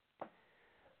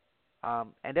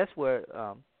 And that's where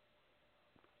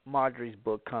Marjorie's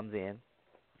book comes in,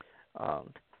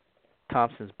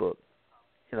 Thompson's book.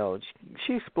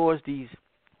 She explores these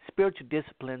spiritual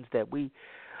disciplines that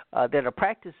that are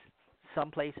practiced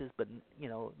some places, but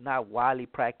not widely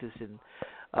practiced in,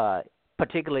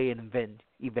 particularly in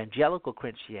evangelical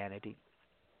Christianity.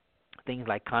 Things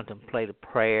like contemplative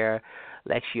prayer,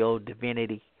 lectio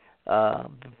divinity,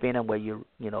 where you're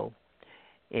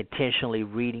intentionally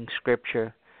reading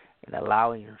Scripture and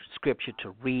allowing Scripture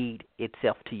to read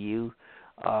itself to you.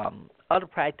 Other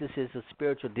practices of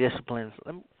spiritual disciplines.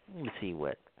 Let me see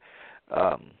what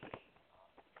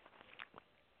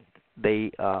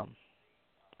they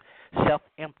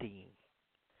self-emptying.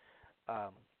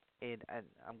 And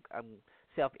I'm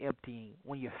self-emptying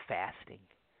when you're fasting.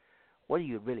 What are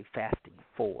you really fasting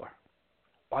for?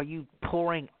 Are you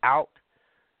pouring out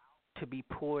to be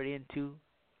poured into?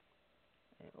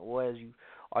 Or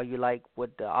are you like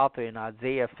what the author in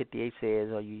Isaiah 58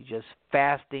 says? Are you just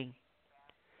fasting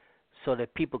so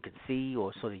that people can see,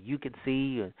 or so that you can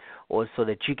see, or so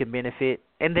that you can benefit?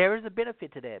 And there is a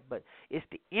benefit to that, but it's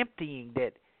the emptying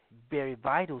that's very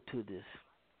vital to this.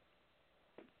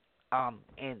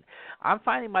 And I'm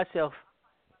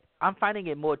finding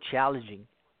it more challenging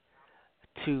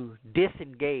to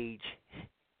disengage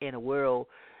in a world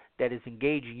that is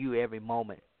engaging you every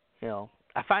moment.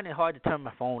 I find it hard to turn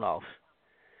my phone off.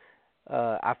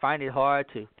 I find it hard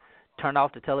to turn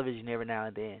off the television every now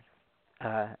and then.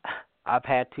 I've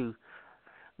had to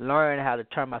learn how to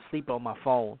turn my sleep on my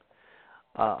phone,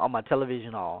 on my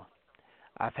television on.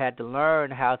 I've had to learn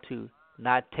how to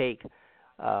not take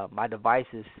my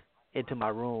devices into my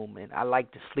room, and I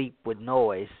like to sleep with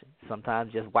noise,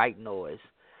 sometimes just white noise.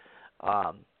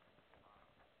 And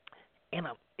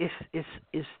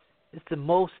it's It's the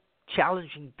most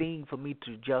challenging thing for me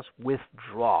to just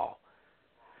withdraw,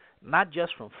 not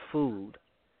just from food,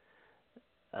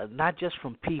 not just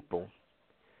from people,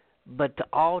 but to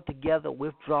altogether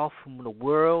withdraw from the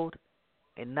world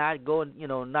and not go,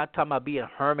 not talking about being a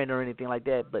hermit or anything like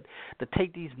that, but to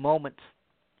take these moments,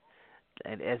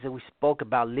 and as we spoke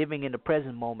about living in the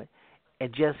present moment,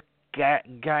 and just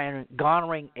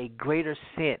garnering a greater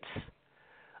sense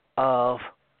of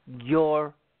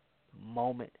your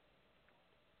moment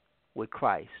with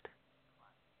Christ.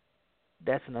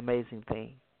 That's an amazing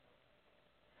thing.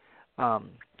 A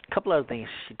couple other things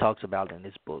she talks about in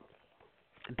this book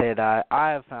that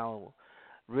I have found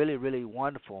really, really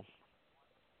wonderful.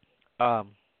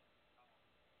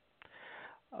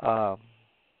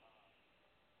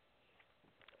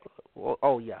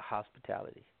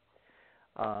 Hospitality.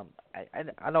 I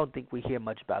don't think we hear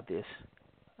much about this.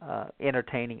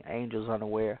 Entertaining angels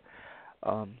unaware.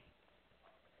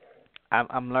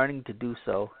 I'm learning to do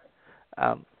so.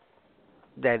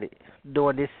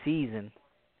 During this season,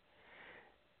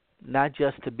 not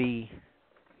just to be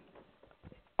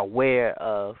aware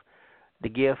of the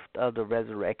gift of the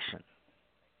resurrection,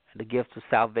 the gift of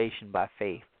salvation by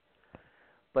faith,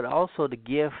 but also the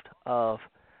gift of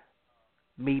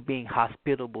me being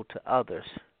hospitable to others,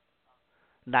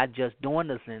 not just during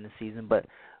this Lenten season, but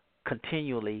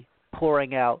continually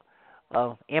pouring out,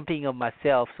 emptying of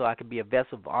myself so I can be a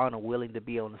vessel of honor, willing to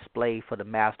be on display for the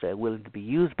Master and willing to be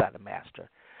used by the Master,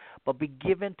 but be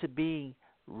given to being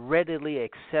readily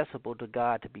accessible to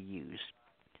God to be used.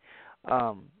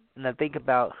 And I think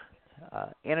about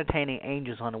entertaining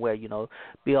angels unaware.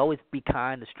 Always be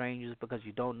kind to strangers because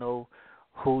you don't know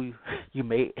who you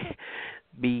may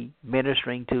be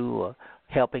ministering to or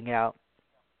helping out.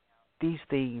 These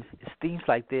things, it's things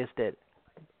like this that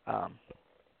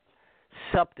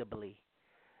subtly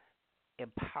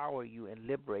empower you and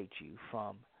liberate you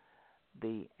from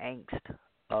the angst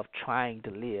of trying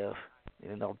to live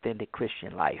an authentic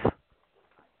Christian life.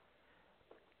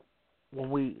 When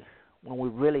we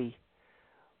really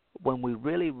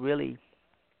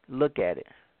look at it,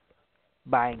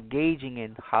 by engaging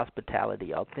in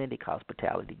hospitality, authentic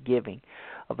hospitality, giving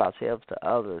of ourselves to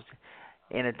others,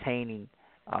 entertaining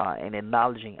and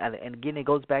acknowledging, and again it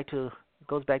goes back to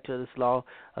this law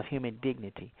of human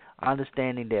dignity,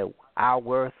 understanding that our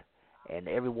worth and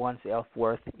everyone's else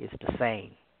worth is the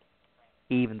same,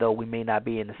 even though we may not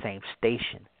be in the same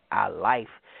station. Our life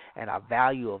and our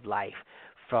value of life,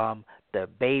 from the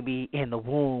baby in the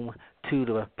womb to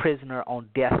the prisoner on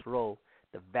death row,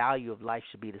 the value of life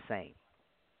should be the same.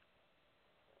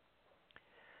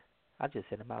 I just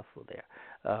said a mouthful there.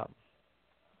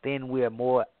 Then we are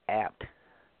more apt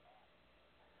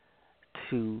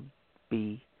to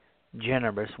be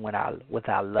generous with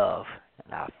our love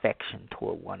and our affection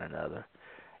toward one another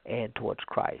and towards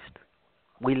Christ.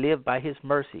 We live by His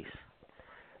mercies.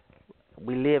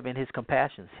 We live in His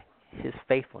compassions, His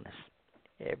faithfulness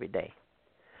every day.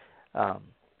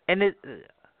 And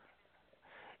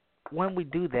when we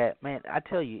do that, man, I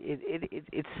tell you,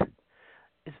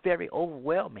 it's very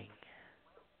overwhelming.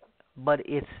 But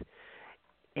it's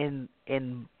in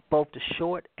both the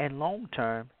short and long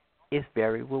term, it's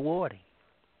very rewarding.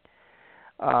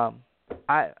 Like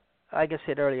I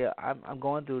said earlier, I'm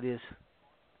going through this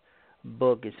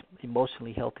book. It's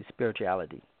Emotionally Healthy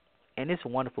Spirituality, and it's a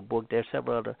wonderful book. There's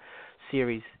several other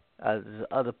series, as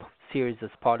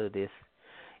part of this,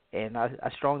 and I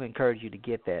strongly encourage you to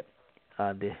get that.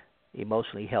 The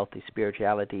Emotionally Healthy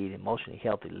Spirituality, the Emotionally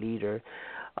Healthy Leader,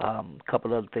 a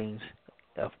couple other things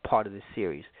of part of this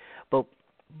series. But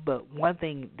one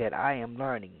thing that I am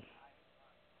learning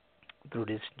through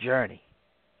this journey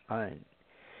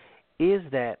is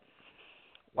that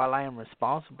while I am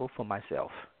responsible for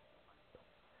myself,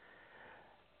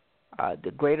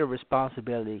 the greater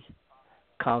responsibility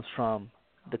comes from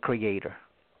the Creator.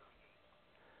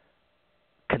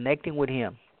 Connecting with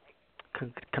Him,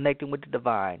 connecting with the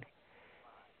divine.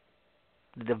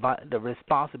 The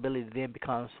responsibility then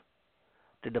becomes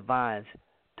the divine's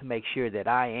to make sure that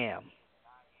I am.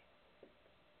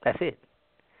 That's it.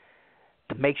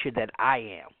 To make sure that I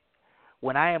am.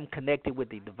 When I am connected with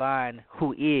the divine,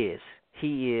 who is,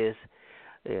 He is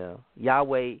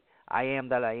Yahweh, I am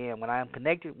that I am. When I am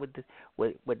connected with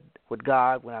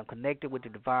God, when I'm connected with the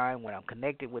divine, when I'm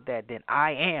connected with that, then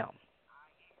I am.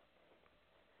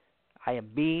 I am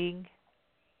being.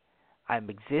 I am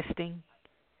existing.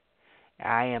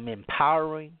 I am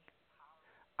empowering.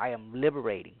 I am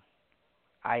liberating.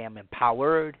 I am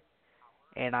empowered,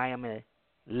 and I am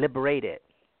liberated.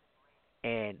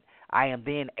 And I am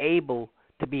then able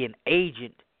to be an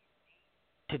agent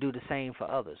to do the same for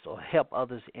others or help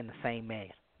others in the same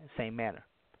same manner.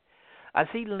 I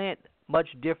see Lent much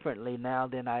differently now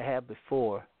than I have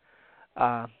before,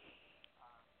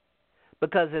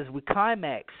 because as we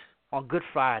climax on Good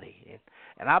Friday,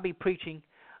 and I'll be preaching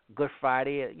Good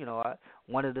Friday,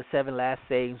 one of the 7 last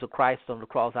sayings of Christ on the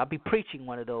cross. I'll be preaching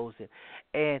one of those,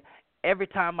 and every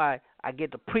time I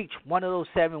get to preach one of those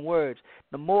 7 words,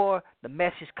 the more the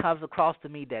message comes across to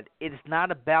me that it is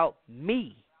not about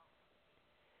me.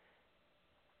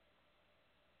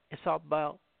 It's all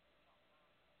about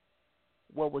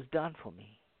what was done for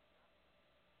me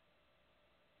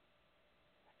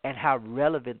and how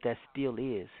relevant that still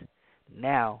is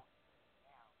now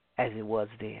as it was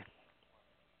then.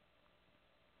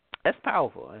 That's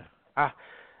powerful. I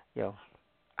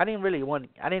didn't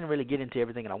really get into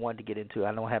everything that I wanted to get into.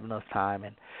 I don't have enough time,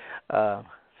 and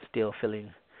still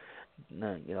feeling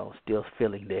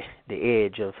the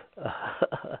edge of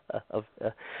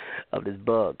this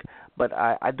bug. But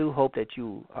I do hope that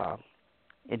you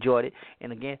enjoyed it.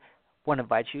 And again, want to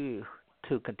invite you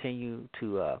to continue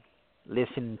to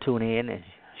listen, tune in, and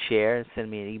share. Send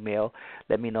me an email.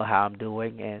 Let me know how I'm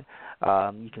doing, and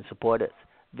you can support us.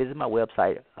 Visit my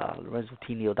website,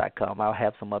 LorenzoTNeal.com. I'll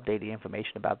have some updated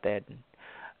information about that. And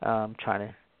I'm trying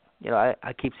to,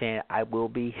 I keep saying I will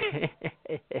be.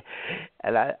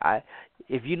 And I,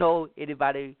 if you know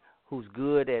anybody who's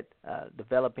good at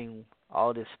developing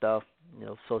all this stuff,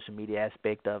 social media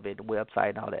aspect of it,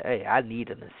 website and all that, hey, I need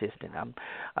an assistant. I'm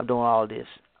doing all this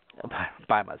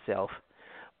by myself,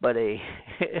 but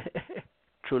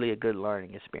truly a good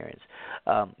learning experience.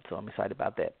 So I'm excited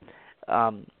about that.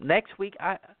 Next week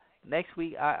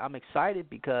I'm excited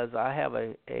because I have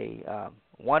a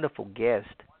wonderful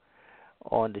guest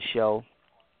on the show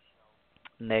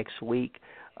next week,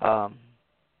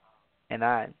 and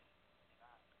I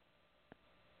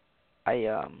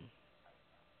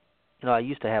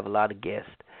used to have a lot of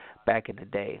guests back in the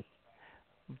day,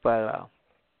 but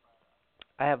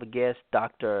I have a guest,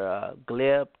 Dr.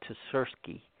 Gleb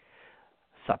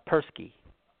Sapersky.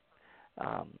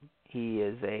 He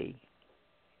is a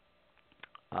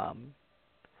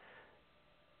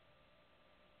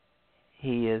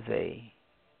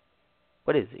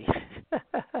what is he?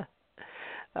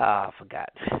 I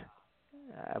forgot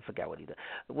what he does.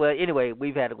 Well, anyway,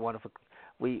 we've had a wonderful.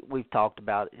 We've talked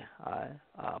about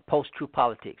post-truth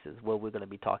politics is what we're going to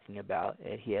be talking about,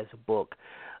 and he has a book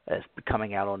that's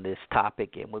coming out on this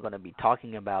topic, and we're going to be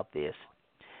talking about this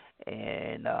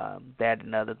and that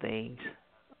and other things.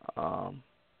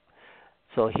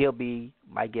 So he'll be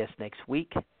my guest next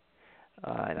week,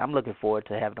 and I'm looking forward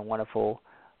to having a wonderful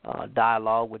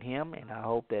dialogue with him, and I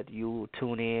hope that you will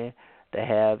tune in to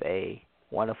have a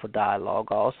wonderful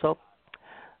dialogue also.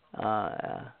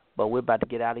 But we're about to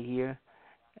get out of here,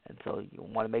 and so you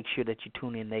want to make sure that you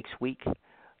tune in next week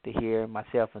to hear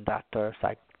myself and Dr.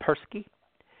 Sapersky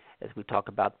as we talk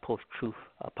about post-truth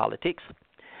politics.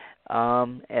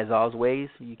 As always,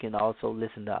 you can also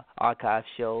listen to archive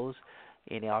shows.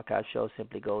 Any archive shows,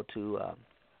 simply go to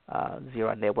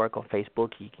Zero Network on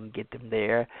Facebook. You can get them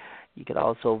there. You can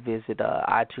also visit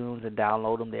iTunes and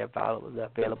download them. They're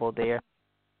available there.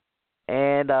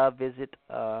 And visit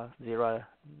Zero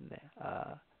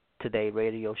Today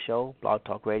Radio Show, Blog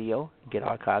Talk Radio. Get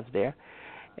archives there.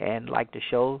 And like the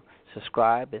show,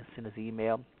 subscribe and send us an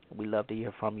email. We love to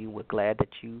hear from you. We're glad that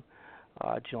you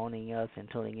are joining us and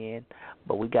tuning in.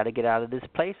 But we got to get out of this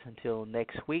place until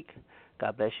next week.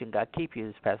 God bless you and God keep you.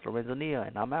 This is Pastor Lorenzo Neal,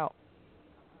 and I'm out.